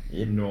good.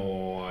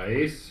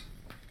 Nice.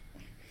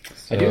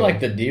 I do like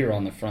the deer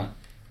on the front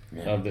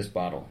Yeah. of this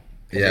bottle.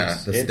 Yeah,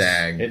 the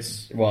stag.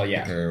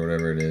 Yeah. Or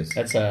whatever it is.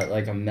 That's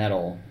like a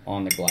metal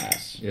on the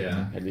glass.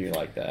 Yeah. I do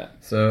like that.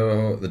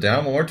 So the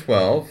Dalmore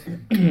 12,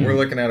 we're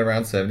looking at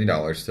around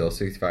 $70 still,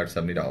 $65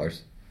 to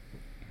 $70.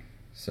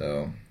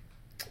 So,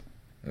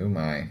 oh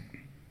my.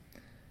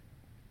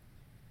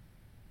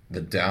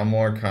 The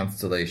Dalmore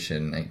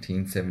Constellation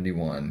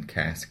 1971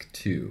 Cask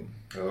 2,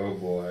 Oh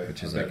boy.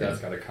 Which is I like bet a-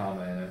 that's got a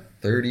comma in it.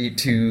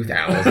 $32,000.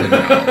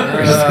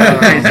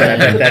 I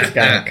bet that's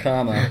got a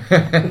comma.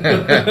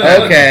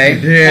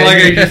 Okay. I like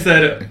how you just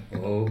said it.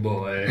 Oh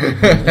boy.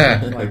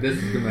 Like, this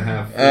is going to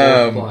have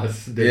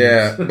 4+ days.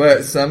 Yeah,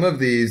 but some of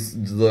these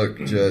look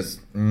just,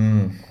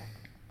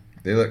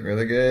 they look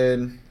really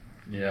good.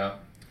 Yeah.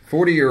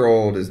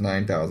 40-year-old is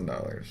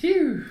 $9,000.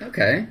 Phew.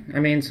 Okay. I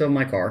mean, so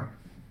my car,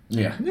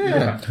 Yeah.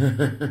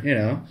 you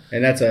know,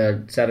 and that's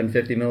a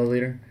 750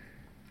 milliliter.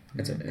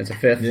 It's a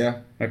fifth. Yeah.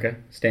 Okay.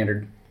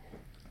 Standard.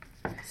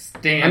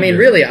 Standard. I mean,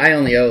 really, I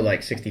only owe like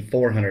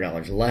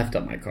 $6,400 left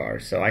on my car,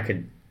 so I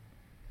could,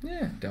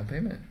 Yeah, down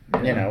payment.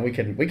 you know, we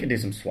could do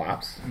some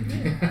swaps.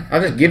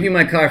 I'll just give you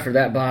my car for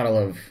that bottle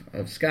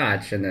of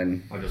scotch, and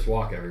then I'll just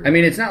walk everywhere. I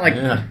mean, it's not like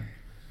Yeah.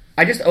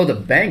 I just owe the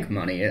bank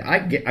money. I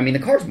mean, the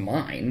car's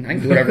mine. I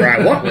can do whatever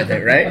I want with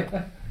it, right?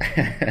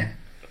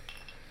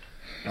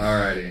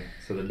 Alrighty.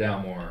 So the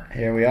Dalmore.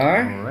 Here we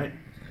are. All right.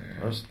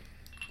 First.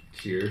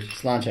 Cheers.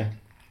 Slancha.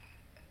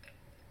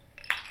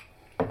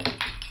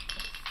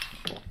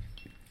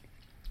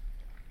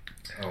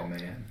 Oh,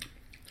 man.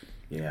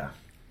 Yeah.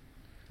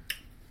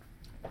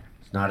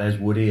 It's not as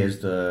woody as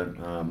the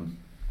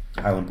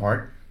Highland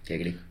Park,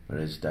 Giggity. but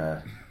it's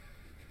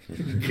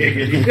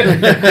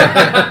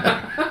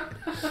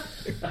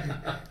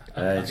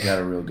it's got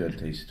a real good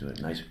taste to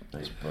it. Nice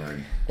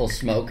burn. Little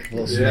smoke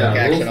Yeah,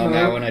 action little on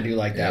that smoke. one. I do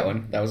like that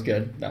one. That was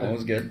good. That one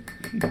was good.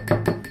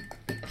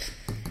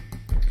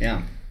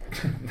 Yeah.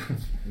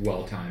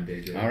 Well timed,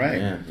 AJ. All right.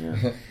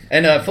 Yeah.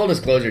 And full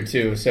disclosure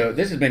too. So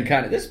this has been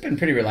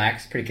pretty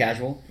relaxed, pretty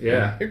casual.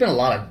 Yeah. There's been a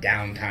lot of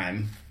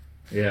downtime,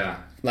 Yeah.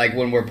 like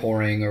when we're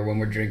pouring or when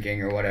we're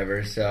drinking or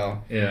whatever.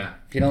 So Yeah.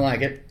 if you don't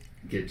like it,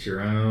 Get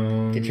your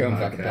own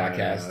fucking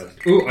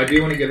podcast. Ooh, I do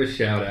want to give a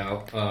shout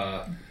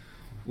out.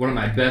 One of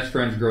my best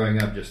friends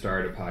growing up just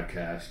started a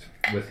podcast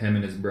with him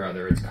and his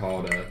brother. It's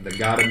called the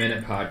Got a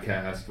Minute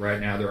Podcast. Right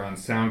now they're on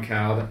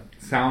SoundCloud.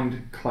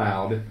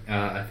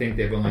 I think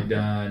they've only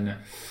done...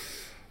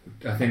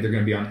 I think they're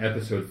going to be on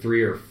episode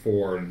 3 or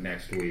 4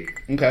 next week.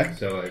 okay.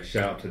 So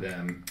shout out to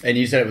them. And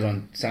you said it was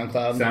on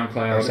SoundCloud.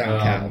 SoundCloud. Or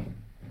SoundCloud.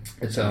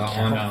 It's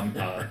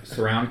on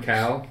Surround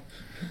Cow.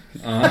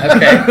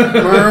 Okay.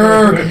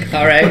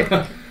 All right.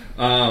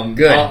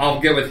 Good. I'll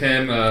get with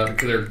him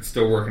because they're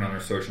still working on their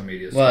social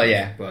media. Well, stuff,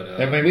 yeah.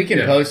 But I mean, we can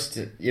yeah. post.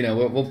 You know,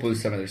 we'll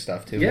boost some of their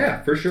stuff too.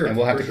 Yeah, for sure. And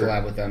we'll have for to sure.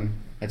 collab with them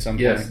at some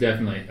point. Yes,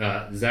 definitely.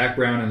 Zach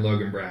Brown and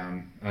Logan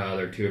Brown.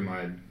 They're two of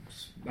my.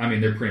 I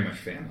mean, they're pretty much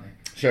family.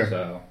 Sure.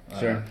 So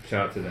Sure.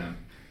 shout out to them.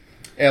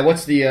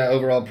 What's the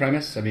overall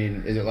premise? I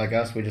mean, is it like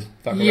us? We just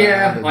fuck around?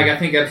 Yeah, and- like I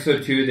think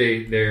episode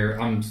 2, they're.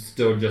 I'm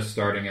still just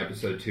starting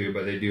episode 2,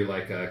 but they do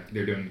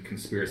they're doing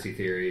conspiracy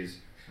theories.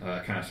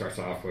 Kind of starts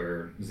off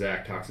where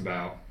Zach talks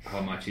about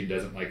how much he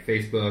doesn't like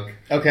Facebook,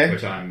 Okay.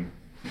 which I'm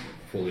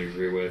fully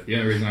agree with. The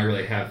only reason I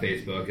really have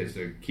Facebook is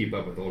to keep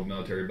up with old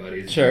military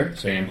buddies, Sure. and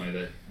family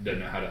that doesn't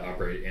know how to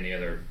operate any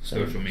other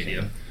social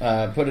media.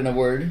 Put in a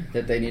word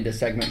that they need a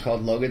segment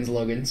called Logan's, but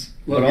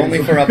Logan's.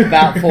 only for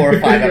about 4 or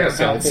 5 Yeah, about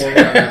episodes. 4 or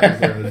 5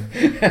 episodes.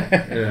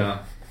 Yeah.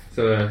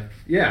 So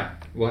yeah,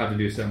 we'll have to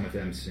do something with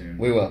them soon.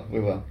 We will,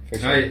 for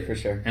sure, All right. for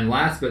sure. And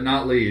last but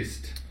not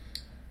least,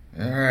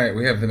 All right,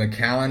 we have the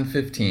Macallan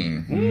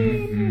 15.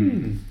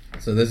 Mm-hmm.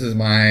 So this is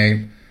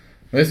my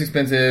most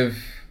expensive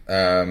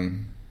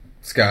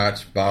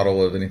Scotch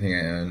bottle of anything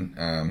I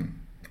own.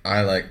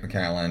 I like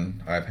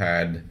Macallan. I've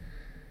had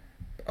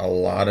a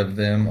lot of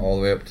them, all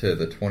the way up to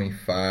the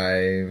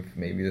 25,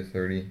 maybe the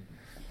 30.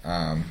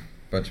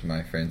 Bunch of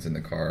my friends in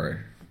the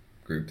car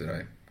group that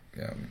I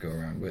go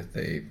around with,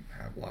 they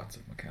have lots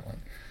of Macallan.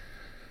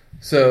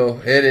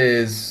 So it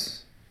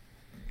is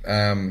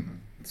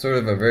sort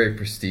of a very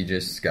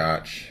prestigious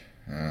Scotch.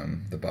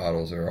 The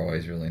bottles are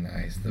always really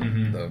nice.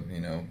 The you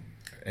know,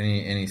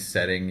 any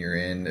setting you're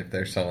in, if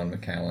they're selling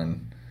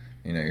Macallan,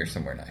 you know, you're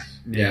somewhere nice.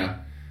 yeah.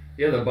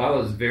 Yeah, the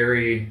bottle is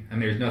very. I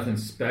mean, there's nothing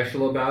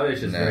special about it.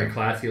 It's just No. very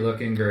classy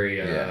looking, very,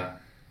 Yeah.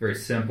 very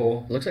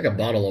simple. Looks like a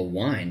bottle of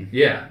wine.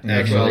 Yeah,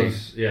 Actually,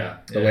 yeah.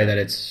 The way that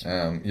it's.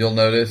 You'll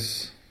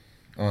notice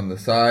on the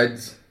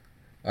sides,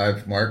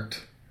 I've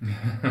marked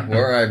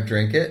where I've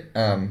drank it.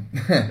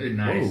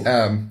 Nice.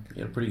 Whoa.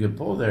 You had a pretty good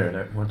pull there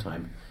at one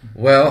time.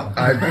 Well,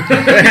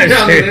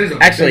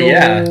 Actually,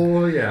 yeah.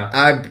 Oh, yeah.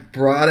 I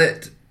brought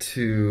it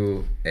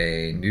to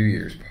a New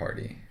Year's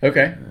party.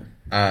 Okay.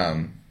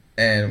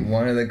 And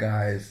one of the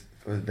guys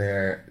was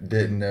there,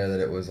 didn't know that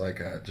it was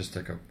just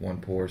like a one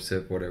pour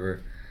sip,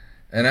 whatever.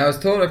 And I was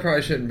told I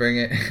probably shouldn't bring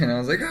it. And I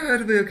was like, oh,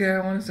 it'll be okay. I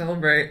want to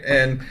celebrate.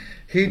 And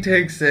he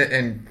takes it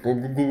and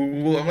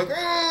I'm like,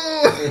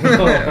 oh! I was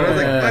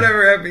like,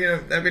 whatever.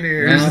 Happy New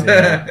Year's.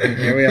 Well,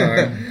 here we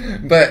are.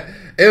 But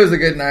it was a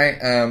good night,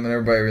 and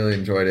everybody really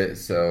enjoyed it.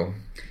 So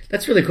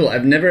That's really cool.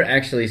 I've never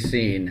actually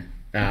seen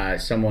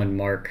someone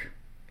mark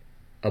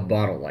a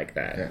bottle like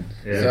that.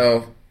 Yeah.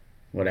 So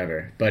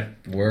Whatever. But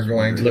we're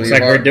going to looks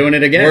leave like we're doing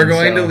it again. We're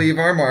going so to leave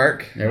our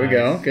mark. There we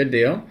go. Good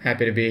deal.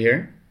 Happy to be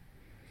here.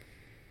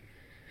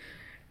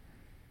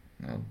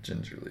 I'll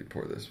gingerly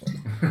pour this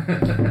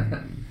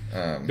one.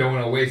 Don't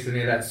want to waste any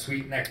of that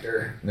sweet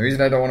nectar. The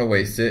reason I don't want to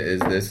waste it is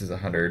this is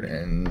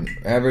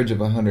average of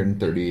 $130,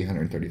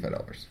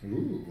 $135.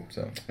 Ooh.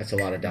 So That's a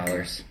lot of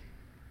dollars.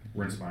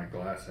 Rinse my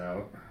glass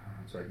out.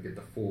 so I can get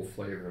the full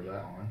flavor of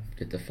that one.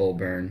 Get the full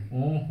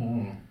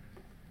burn.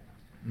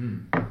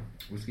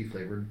 Whiskey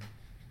flavored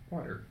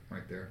water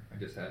right there. I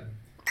just had.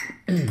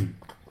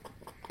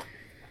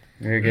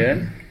 Very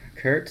good.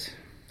 Kurt?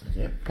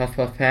 Yeah. Puff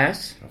Puff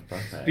Pass?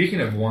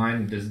 Speaking of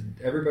wine, does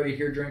everybody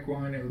here drink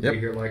wine? Everybody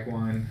Yep. here like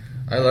wine?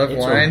 I love It's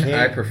wine. okay.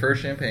 I prefer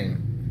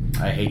champagne.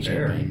 I hate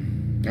Fair.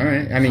 champagne. All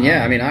right. I mean,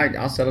 yeah. I mean,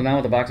 I'll settle down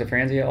with a box of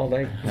Franzia all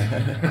day.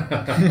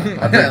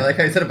 Like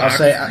I said, a I'll box.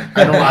 say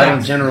I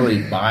don't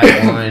generally buy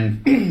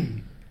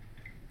wine,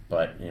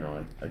 but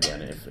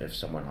again, if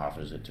someone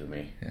offers it to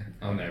me,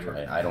 I'll never.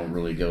 I don't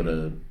really go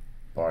to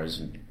bars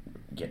and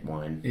get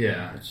wine.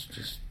 Yeah. It's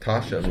just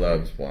Tasha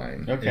loves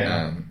wine. Okay.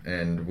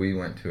 And we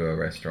went to a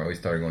restaurant. We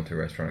started going to a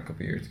restaurant a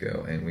couple years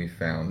ago, and we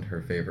found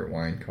her favorite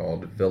wine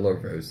called Villa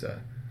Rosa.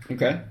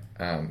 Okay.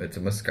 It's a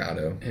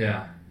Moscato.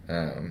 Yeah.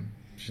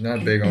 She's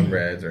not big on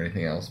reds or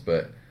anything else,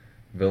 but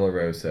Villa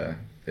Rosa,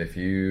 if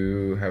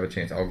you have a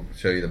chance, I'll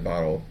show you the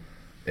bottle.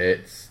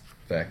 It's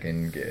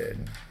fucking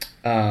good.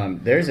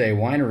 There's a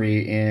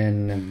winery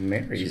in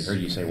Marysville. She heard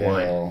you say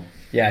wine.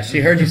 Yeah, she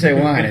heard you say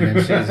wine, and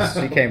then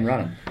she came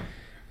running.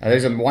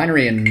 There's a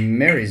winery in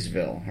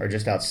Marysville, or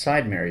just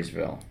outside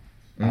Marysville,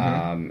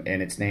 and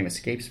its name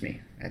escapes me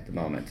at the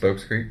moment.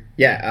 Folks Creek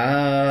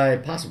Yeah,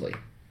 possibly.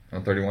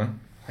 on 31.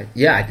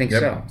 Yeah, I think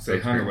Yep. so. Say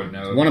Hunter would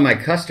know. One of my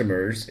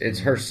customers, it's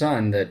her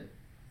son that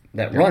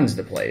runs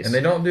the place. And they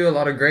don't do a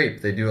lot of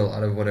grape. They do a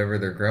lot of whatever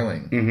they're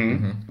growing.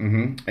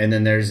 And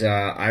then there's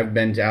I've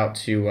been out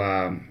to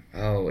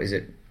is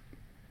it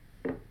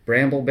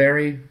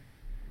Brambleberry,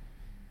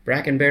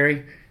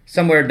 Brackenberry,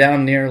 somewhere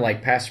down near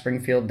like past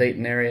Springfield,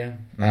 Dayton area,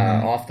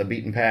 off the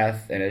beaten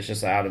path, and it's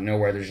just out of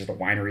nowhere. There's just a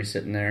winery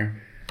sitting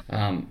there.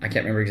 I can't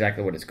remember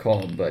exactly what it's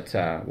called, but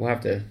we'll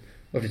have to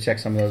check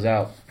some of those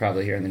out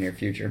probably here in the near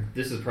future.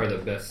 This is probably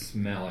the best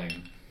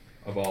smelling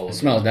of all of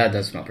That them.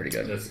 does smell pretty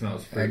good. That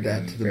smells Add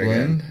that freaking to the Very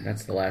blend. good.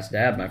 That's the last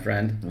dab, my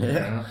friend.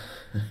 yeah.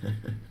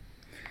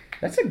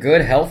 That's a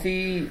good,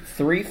 healthy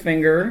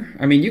 3-finger.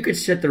 I mean, you could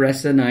sit the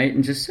rest of the night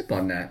and just sip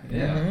on that.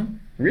 Yeah.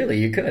 Really,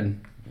 you could.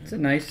 It's a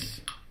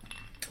nice.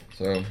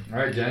 So, All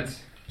right,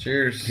 gents.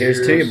 cheers.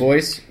 Here's to you,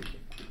 boys.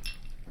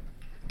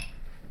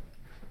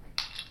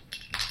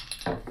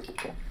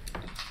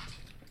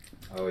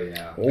 Oh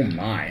yeah. Oh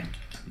my.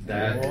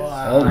 That is.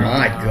 Oh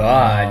my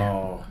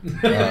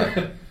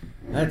God.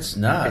 That's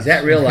nuts. Is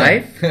that real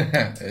life?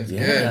 It's good.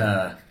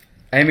 Yeah.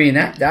 I mean,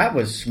 that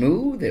was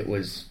smooth. It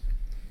was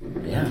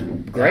Yeah.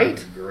 great.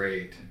 That was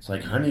great. It's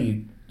like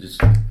honey.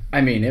 Just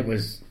I mean,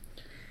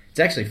 it's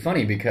actually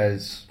funny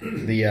because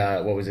the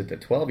what was it, the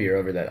 12-year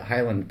over at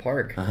Highland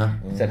Park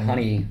said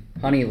honey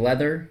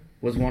leather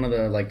was one of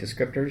the like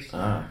descriptors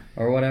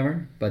or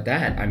whatever. But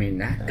that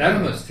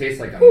almost tastes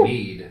like a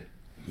mead.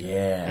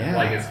 yeah.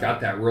 Like it's got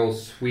that real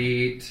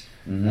sweet.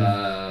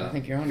 I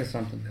think you're onto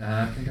something.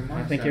 I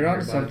think You're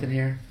onto something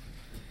here.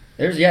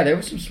 There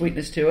was some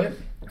sweetness to it.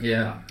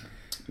 Yeah.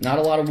 Not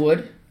a lot of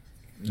wood.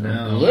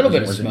 No. A little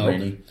bit of Wasn't smoke.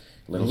 grainy.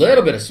 A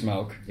little bit of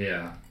smoke.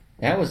 Yeah.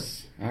 That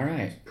was all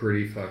right.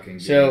 Pretty fucking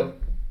good. So,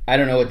 I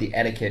don't know what the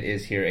etiquette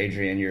is here,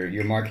 Adrian.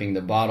 You're marking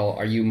the bottle.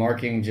 Are you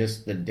marking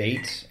just the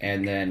date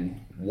and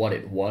then what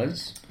it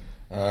was?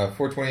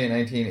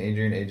 4/28/19,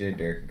 Adrian, AJ,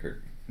 Derek, and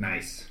Kurt.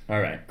 Nice.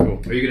 All right,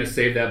 cool. Are you gonna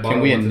save that bottle?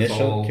 Can we once it's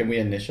initial? all- Can we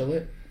initial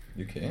it?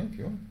 You can if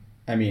you want.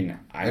 I mean,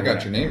 I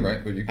got your name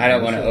right, but you can I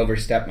don't want to initial it.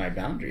 overstep my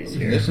boundaries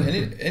here.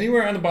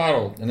 Anywhere on the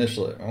bottle,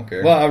 initial it. I don't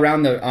care. Well,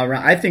 around.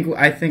 I think.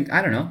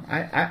 I don't know.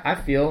 I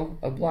feel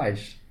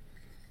obliged.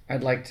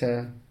 I'd like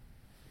to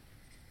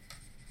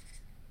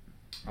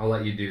I'll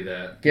let you do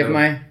that. give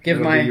my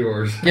It'll be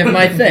yours. give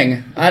my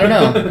thing. I don't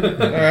know.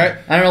 All right.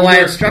 I don't know why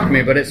it struck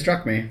me, but it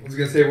struck me. I was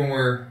gonna say when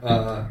we're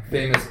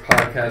famous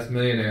podcast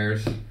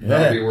millionaires,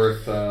 that'll be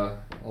worth a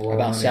lot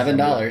About of $7. money.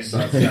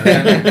 About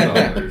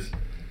 $7.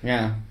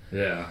 Yeah.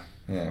 Yeah.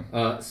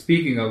 Yeah.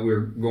 Speaking of, we're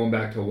going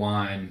back to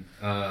wine.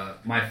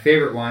 My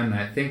favorite wine, and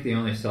I think they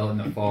only sell it in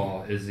the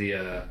fall, is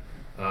the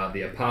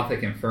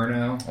Apothic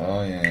Inferno.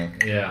 Oh yeah.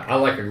 Yeah, I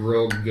like a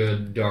real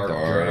good dark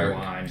dry Dark.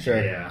 wine.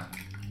 Sure. Yeah.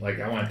 Like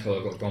I want it to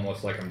look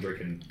almost like I'm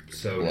drinking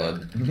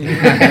soda. Blood.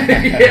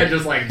 Yeah,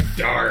 just like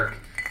dark.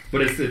 But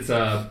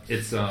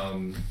it's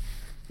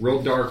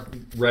real dark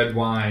red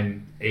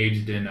wine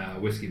aged in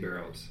whiskey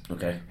barrels.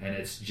 Okay. And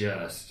it's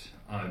just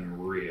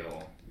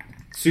unreal.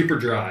 Super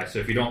dry, so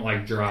if you don't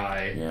like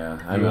dry,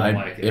 Yeah. you won't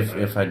like it. but-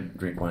 If I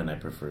drink wine, I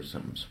prefer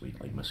something sweet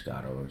like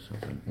Moscato or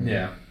something.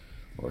 Yeah.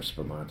 Or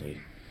Spumante.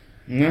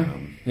 Yeah.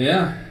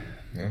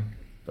 Yeah.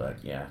 But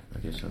yeah, I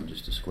guess I'm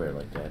just a square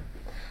like that.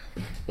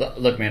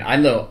 Look, man, I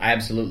know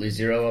absolutely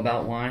zero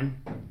about wine,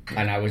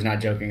 and I was not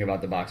joking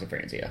about the box of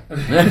Franzia.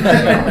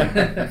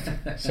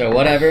 So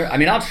whatever. I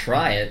mean, I'll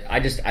try it. I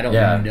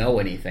don't know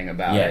anything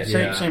about Yeah,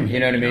 it. same You here,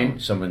 know what I mean?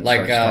 Someone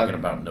Like, starts talking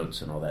about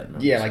notes and all that. And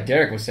I'm Yeah, just like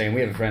Derek was saying,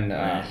 we have a friend,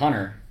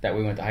 Hunter, that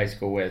we went to high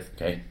school with.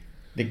 Okay.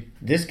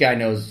 This guy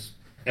knows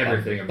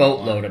Everything a about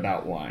boatload wine.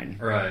 about wine.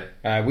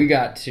 Right. We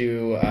got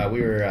to,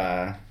 we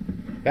were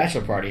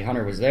bachelor party.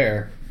 Hunter was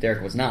there.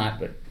 Derek was not,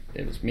 but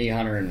it was me,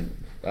 Hunter, and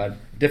a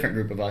different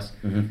group of us.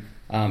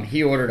 Mm-hmm.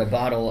 He ordered a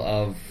bottle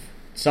of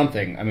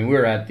something. I mean, we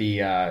were at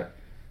the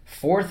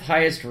 4th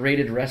highest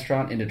rated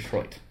restaurant in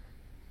Detroit.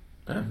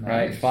 Oh,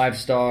 Right,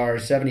 5-star,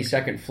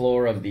 72nd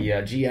floor of the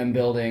GM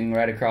building,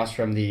 right across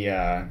from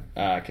the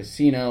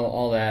casino,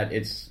 all that.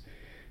 It's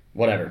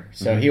whatever.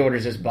 So he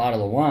orders this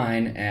bottle of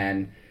wine,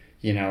 and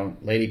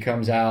lady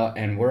comes out,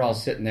 and we're all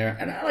sitting there,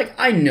 and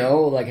I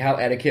know like how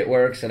etiquette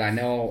works, and I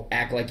know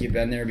act like you've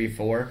been there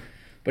before,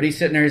 but he's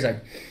sitting there, he's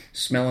like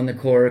smelling the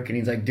cork, and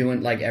he's like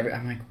doing like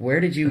I'm like,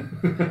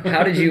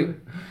 how did you?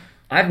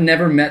 I've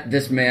never met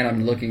this man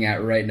I'm looking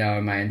at right now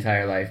in my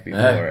entire life before,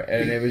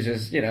 and it was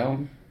just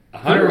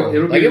Hunter,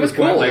 cool. It was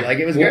cool. Like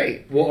it was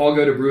great. We'll all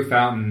go to Brew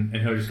Fountain,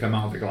 and he'll just come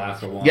out with a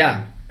glass of wine.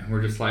 Yeah. And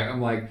we're just like, I'm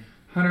like,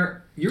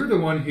 Hunter, you're the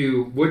one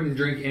who wouldn't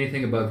drink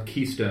anything above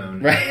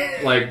Keystone,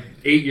 Right. like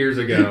 8 years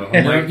ago.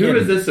 I'm like, who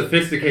is this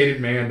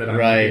sophisticated man that I'm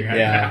looking at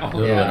now?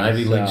 An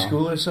Ivy League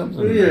school or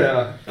something?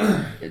 Yeah.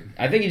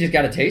 I think he just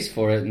got a taste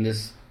for it and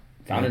just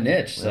found a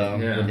niche. So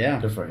yeah.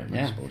 Good for him, I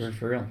Yeah, suppose.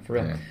 for real.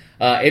 Yeah.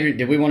 Adrian,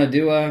 did we want to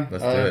do a?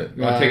 Let's do it.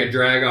 You want to take a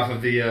drag off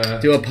of the...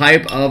 Do a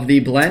pipe of the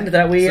blend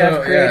that we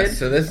have created?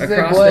 So this is a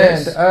across blend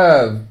this?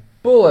 of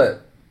Bullet.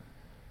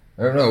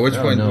 I don't know which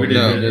one. no, we we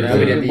did. did-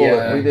 we did the,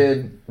 Bullet. We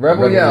did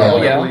Rebel Rebel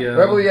Yell, Yell.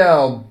 Rebel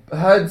Yell,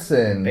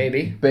 Hudson,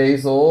 Baby.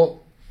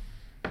 Basil,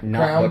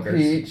 Not Crown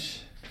Booker's. Peach,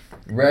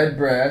 Red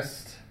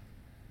Breast,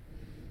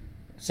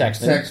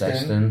 Sexton.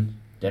 Sexton,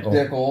 Dickel.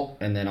 Dickel,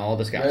 And then all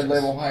the scotches. Red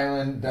Label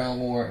Highland,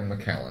 Dalmore, and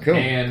Macallan. Cool.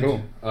 and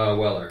cool.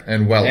 Weller.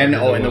 And Weller. And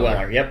the and the Weller.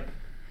 Weller. Yep.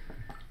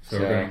 So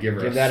we're going to give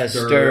her that a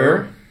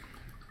stir.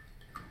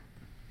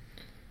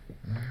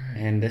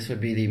 And this would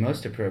be the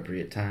most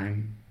appropriate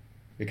time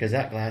because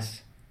that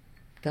glass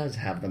does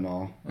have them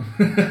all.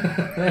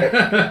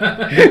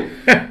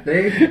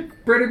 They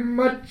pretty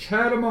much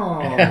had them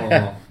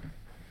all.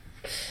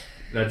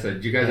 That's it.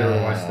 Did you guys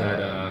ever watch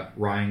that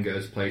Ryan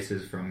Goes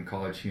Places from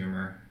College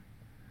Humor?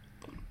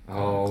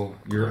 Oh,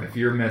 if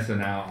you're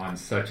missing out on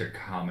such a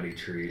comedy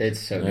treat. It's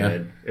so Yeah.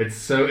 good. It's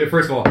so.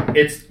 First of all,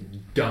 it's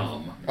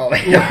dumb. Oh,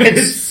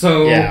 It's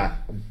so yeah.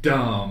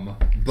 dumb.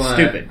 But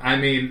Stupid. I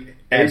mean,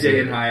 Absolutely.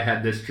 AJ and I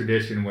had this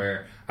tradition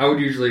where I would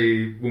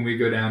usually, when we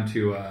go down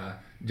to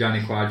Johnny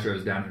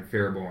Quattro's down in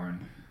Fairborn,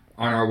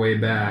 on our way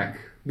back,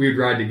 we would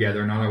ride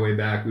together, and on our way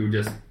back, we would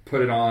just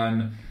put it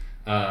on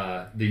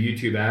the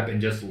YouTube app and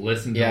just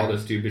listen to Yeah. all the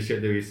stupid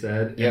shit that we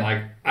said. Yep. And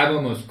like, I've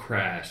almost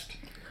crashed.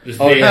 Just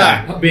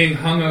Oh, being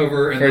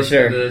hungover and For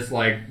listening sure. to this,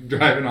 like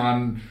driving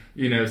on,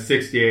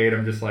 68.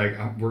 I'm just like,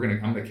 I'm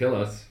gonna kill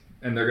us,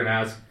 and they're gonna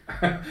ask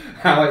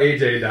how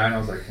AJ died. And I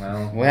was like,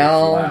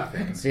 well,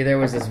 laughing. See, there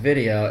was this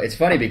video. It's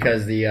funny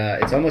because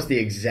it's almost the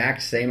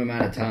exact same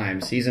amount of time.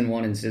 Season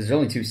 1 and there's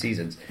only 2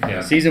 seasons. Yeah.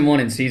 Season 1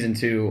 and season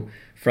 2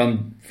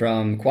 from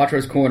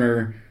Quattro's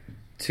Corner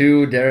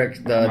to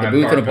Derek the My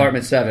booth in apartment.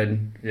 Apartment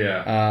 7.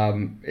 Yeah,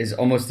 Is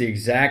almost the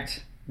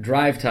exact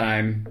drive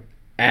time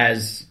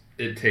as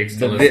it takes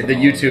the to listen to all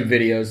YouTube of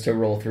it. videos to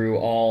roll through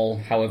all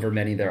however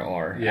many there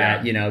are Yeah.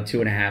 at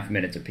 2.5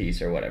 minutes a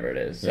piece or whatever it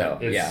is. So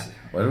It's- yeah,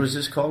 What was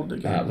this called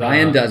again?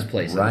 Ryan does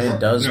places. Ryan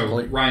does No,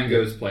 play. Ryan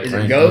Goes Places. Is it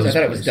Ryan Goes? I Does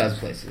thought it was Places. Does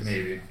Places.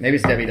 Maybe.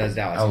 It's Debbie Does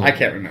Dallas. Oh. I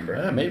can't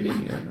remember. Maybe. I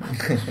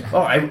don't know.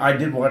 Oh, I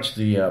did watch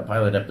the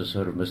pilot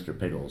episode of Mr.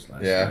 Pickles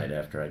last night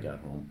after I got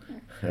home.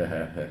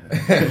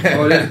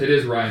 Oh, it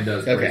is Ryan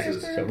Does Okay,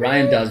 Places. so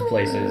Ryan Does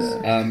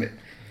Places.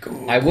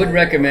 I would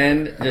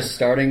recommend just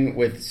starting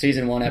with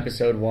season 1,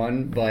 episode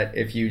 1. But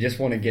if you just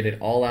want to get it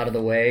all out of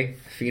the way,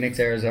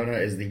 Phoenix, Arizona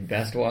is the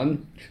best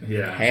one,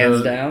 Yeah. hands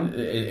So, down.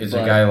 Is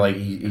But- a guy like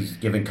he's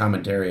giving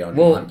commentary on,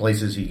 Well- on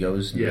places he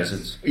goes and Yes.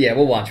 visits? Yeah,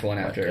 we'll watch one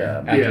after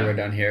Yeah. we're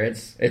done here.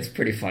 It's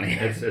pretty funny.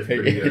 It's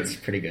pretty good. It's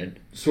pretty good.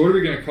 So what are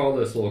we going to call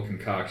this little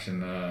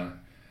concoction?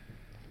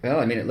 Well,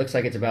 I mean, it looks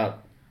like it's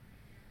about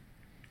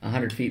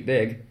 100 feet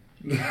big.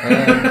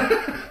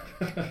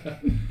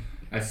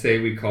 I say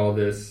we call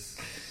this...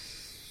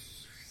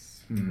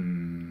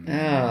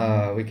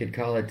 We could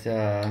call it.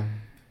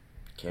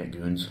 Can't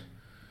Goons.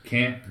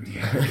 Can't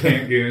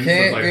Goons.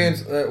 Can't Like-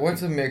 Goons,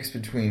 what's a mix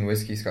between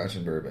whiskey, scotch,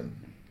 and bourbon?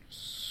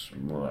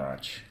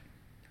 Smratch.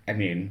 I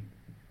mean,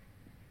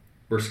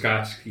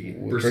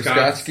 Bourscotchsky.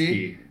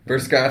 Bourscotchsky?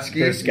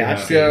 Bourscotchsky.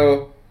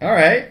 So, all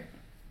right.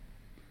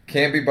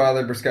 can't be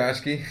bothered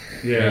Bourscotchsky.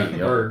 Yeah, There you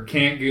go. or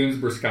Can't Goons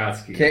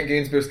Bourscotchsky. Can't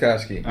Goons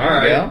Bourscotchsky. All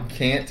right. Yeah.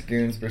 Can't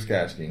Goons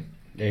Bourscotchky.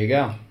 There you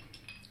go.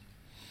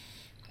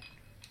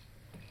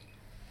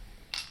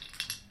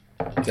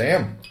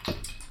 Damn.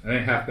 That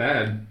ain't half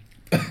bad.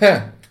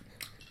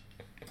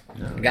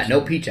 Got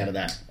no peach out of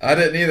that. I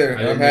didn't either.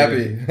 I I'm didn't happy.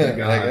 either. Thank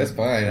God. Like, that's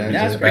fine. Yeah,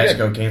 Actually. it's pretty good.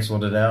 Tabasco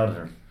canceled it out.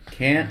 Or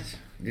Can't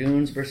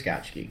Goons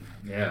Bourscotchky.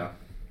 Yeah.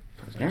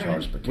 All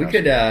Charles right.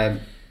 Bukowski.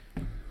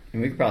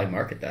 We could probably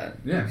market that.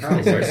 Yeah,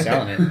 Probably start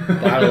selling it.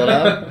 Bottle it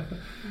up.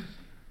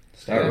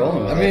 Start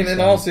rolling with I mean, it. in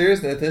so. all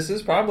seriousness, this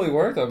is probably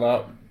worth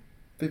about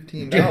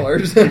 $15.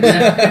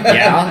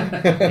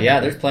 yeah,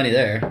 there's plenty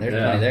there. There's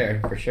Yeah. plenty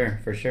there for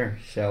sure.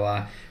 So,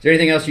 is there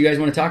anything else you guys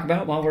want to talk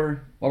about while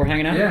we're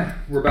hanging out? Yeah,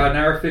 we're about an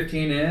hour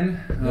 15 in.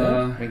 We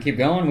can keep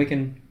going. We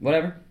can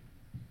whatever.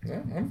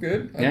 No, I'm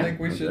good. I Yeah? think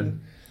we I'm should.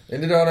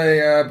 End it on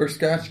a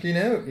Bourscotchsky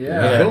note.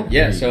 Yeah. Cool.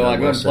 Yeah, so go ahead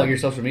and Well plug said. your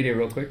social media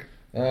real quick.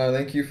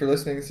 Thank you for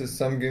listening. This is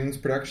Some Goons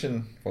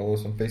production. Follow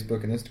us on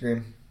Facebook and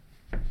Instagram.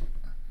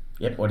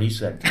 Yep, what he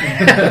said.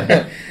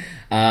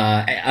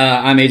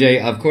 I'm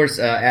AJ, of course,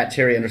 at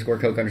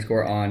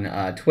cherry_coke_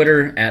 on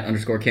Twitter, at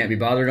 _can't be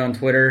bothered on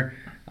Twitter.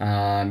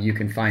 You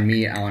can find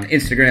me on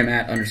Instagram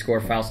at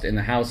 _Faust in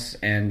the house,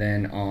 and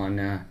then on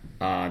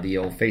the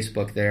old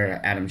Facebook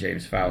there, Adam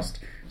James Faust.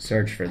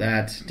 Search for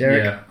that.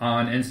 Derek? Yeah,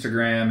 on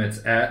Instagram,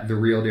 it's at the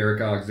real Derek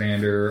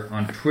Alexander.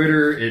 On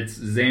Twitter, it's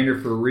Xander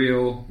for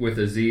real with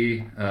a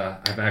Z.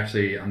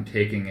 I'm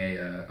taking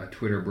a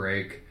Twitter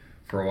break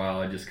for a while.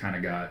 I just kind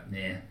of got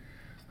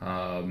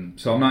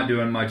so I'm not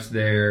doing much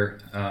there.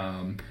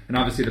 And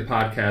obviously the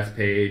podcast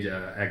page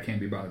at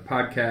Can't Be Bothered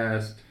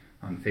Podcast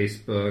on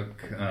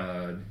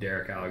Facebook,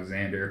 Derek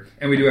Alexander,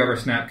 and we do have our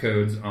snap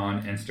codes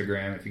on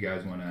Instagram if you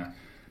guys want to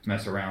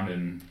mess around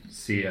and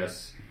see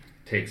us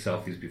take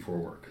selfies before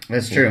work.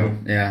 That's true.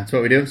 Yeah, that's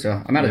what we do.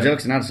 So I'm out of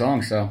jokes and out of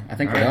songs, so I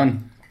think All we're right.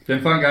 done. It's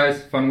been fun,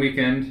 guys. Fun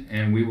weekend,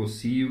 and we will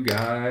see you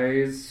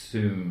guys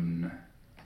soon.